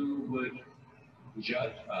those who would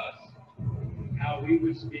judge us, how we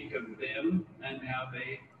would speak of them and how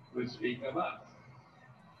they would speak of us.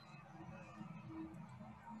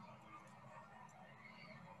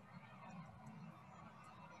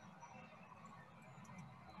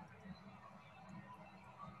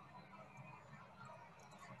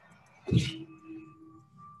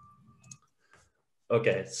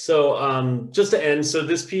 Okay, so just to end, so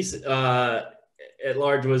this piece at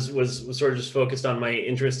large was sort of just focused on my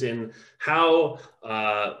interest in how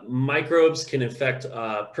microbes can affect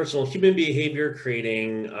personal human behavior,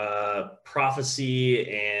 creating prophecy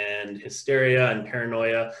and hysteria and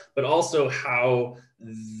paranoia, but also how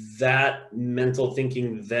that mental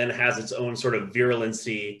thinking then has its own sort of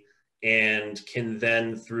virulency and can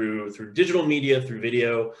then through digital media, through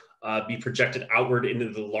video, be projected outward into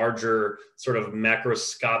the larger sort of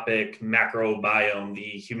macroscopic macrobiome, the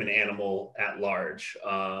human animal at large.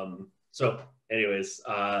 So anyways,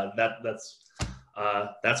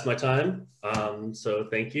 that's my time. So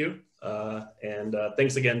thank you. And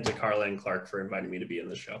thanks again to Carla and Clark for inviting me to be in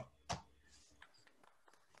the show.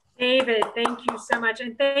 David, thank you so much.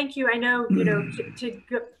 And thank you. I know,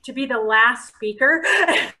 to be the last speaker,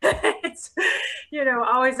 it's,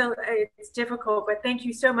 always, it's difficult, but thank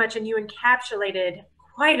you so much. And you encapsulated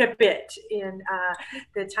quite a bit in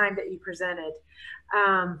the time that you presented.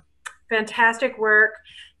 Fantastic work.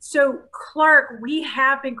 So Clark, we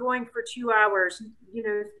have been going for 2 hours.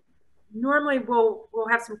 Normally we'll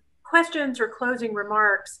have some questions or closing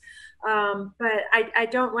remarks, but I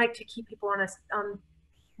don't like to keep people on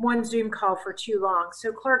one Zoom call for too long.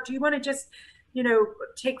 So Clark, do you want to just,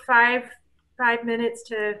 take five 5 minutes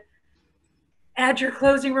to add your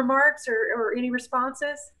closing remarks or any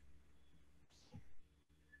responses?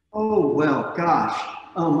 Oh, well, gosh.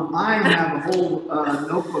 I have a whole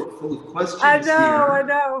notebook full of questions I know, here. I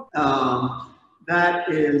know.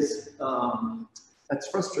 That is, that's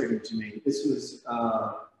frustrating to me. This was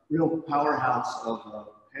a real powerhouse of a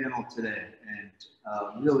panel today, and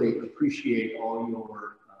really appreciate all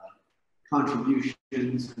your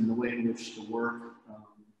contributions and the way in which the work,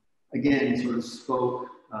 again, sort of spoke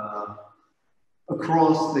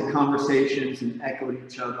across the conversations and echoed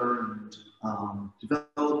each other and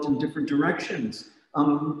developed in different directions.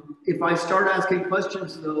 If I start asking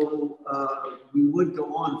questions, though, we would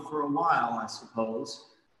go on for a while, I suppose.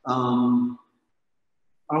 Are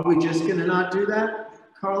we just going to not do that,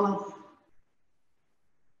 Carla?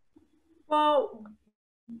 Well,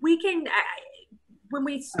 we can, when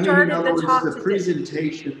we I mean, started in other the words, talk the today,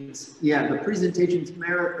 presentations, yeah, the presentations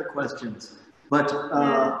merit the questions, but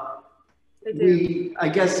I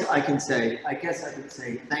guess I can say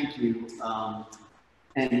thank you,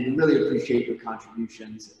 and really appreciate your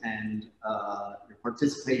contributions and your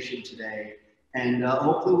participation today. And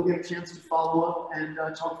hopefully we'll get a chance to follow up and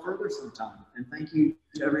talk further sometime. And thank you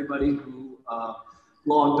to everybody who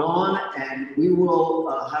logged on. And we will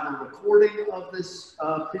have a recording of this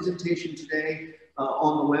presentation today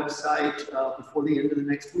on the website before the end of the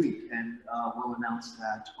next week. And we'll announce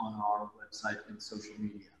that on our website and social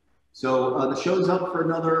media. So the show's up for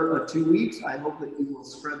another 2 weeks. I hope that you will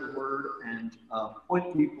spread the word and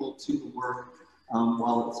point people to the work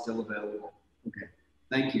while it's still available. Okay,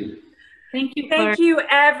 thank you. Thank you. Thank you,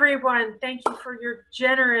 everyone. Thank you for your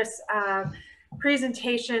generous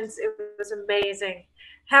presentations. It was amazing.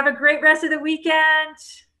 Have a great rest of the weekend.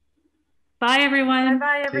 Bye, everyone.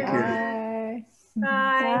 Bye, everyone. Bye.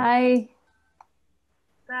 Bye. Bye.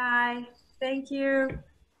 Bye. Thank you.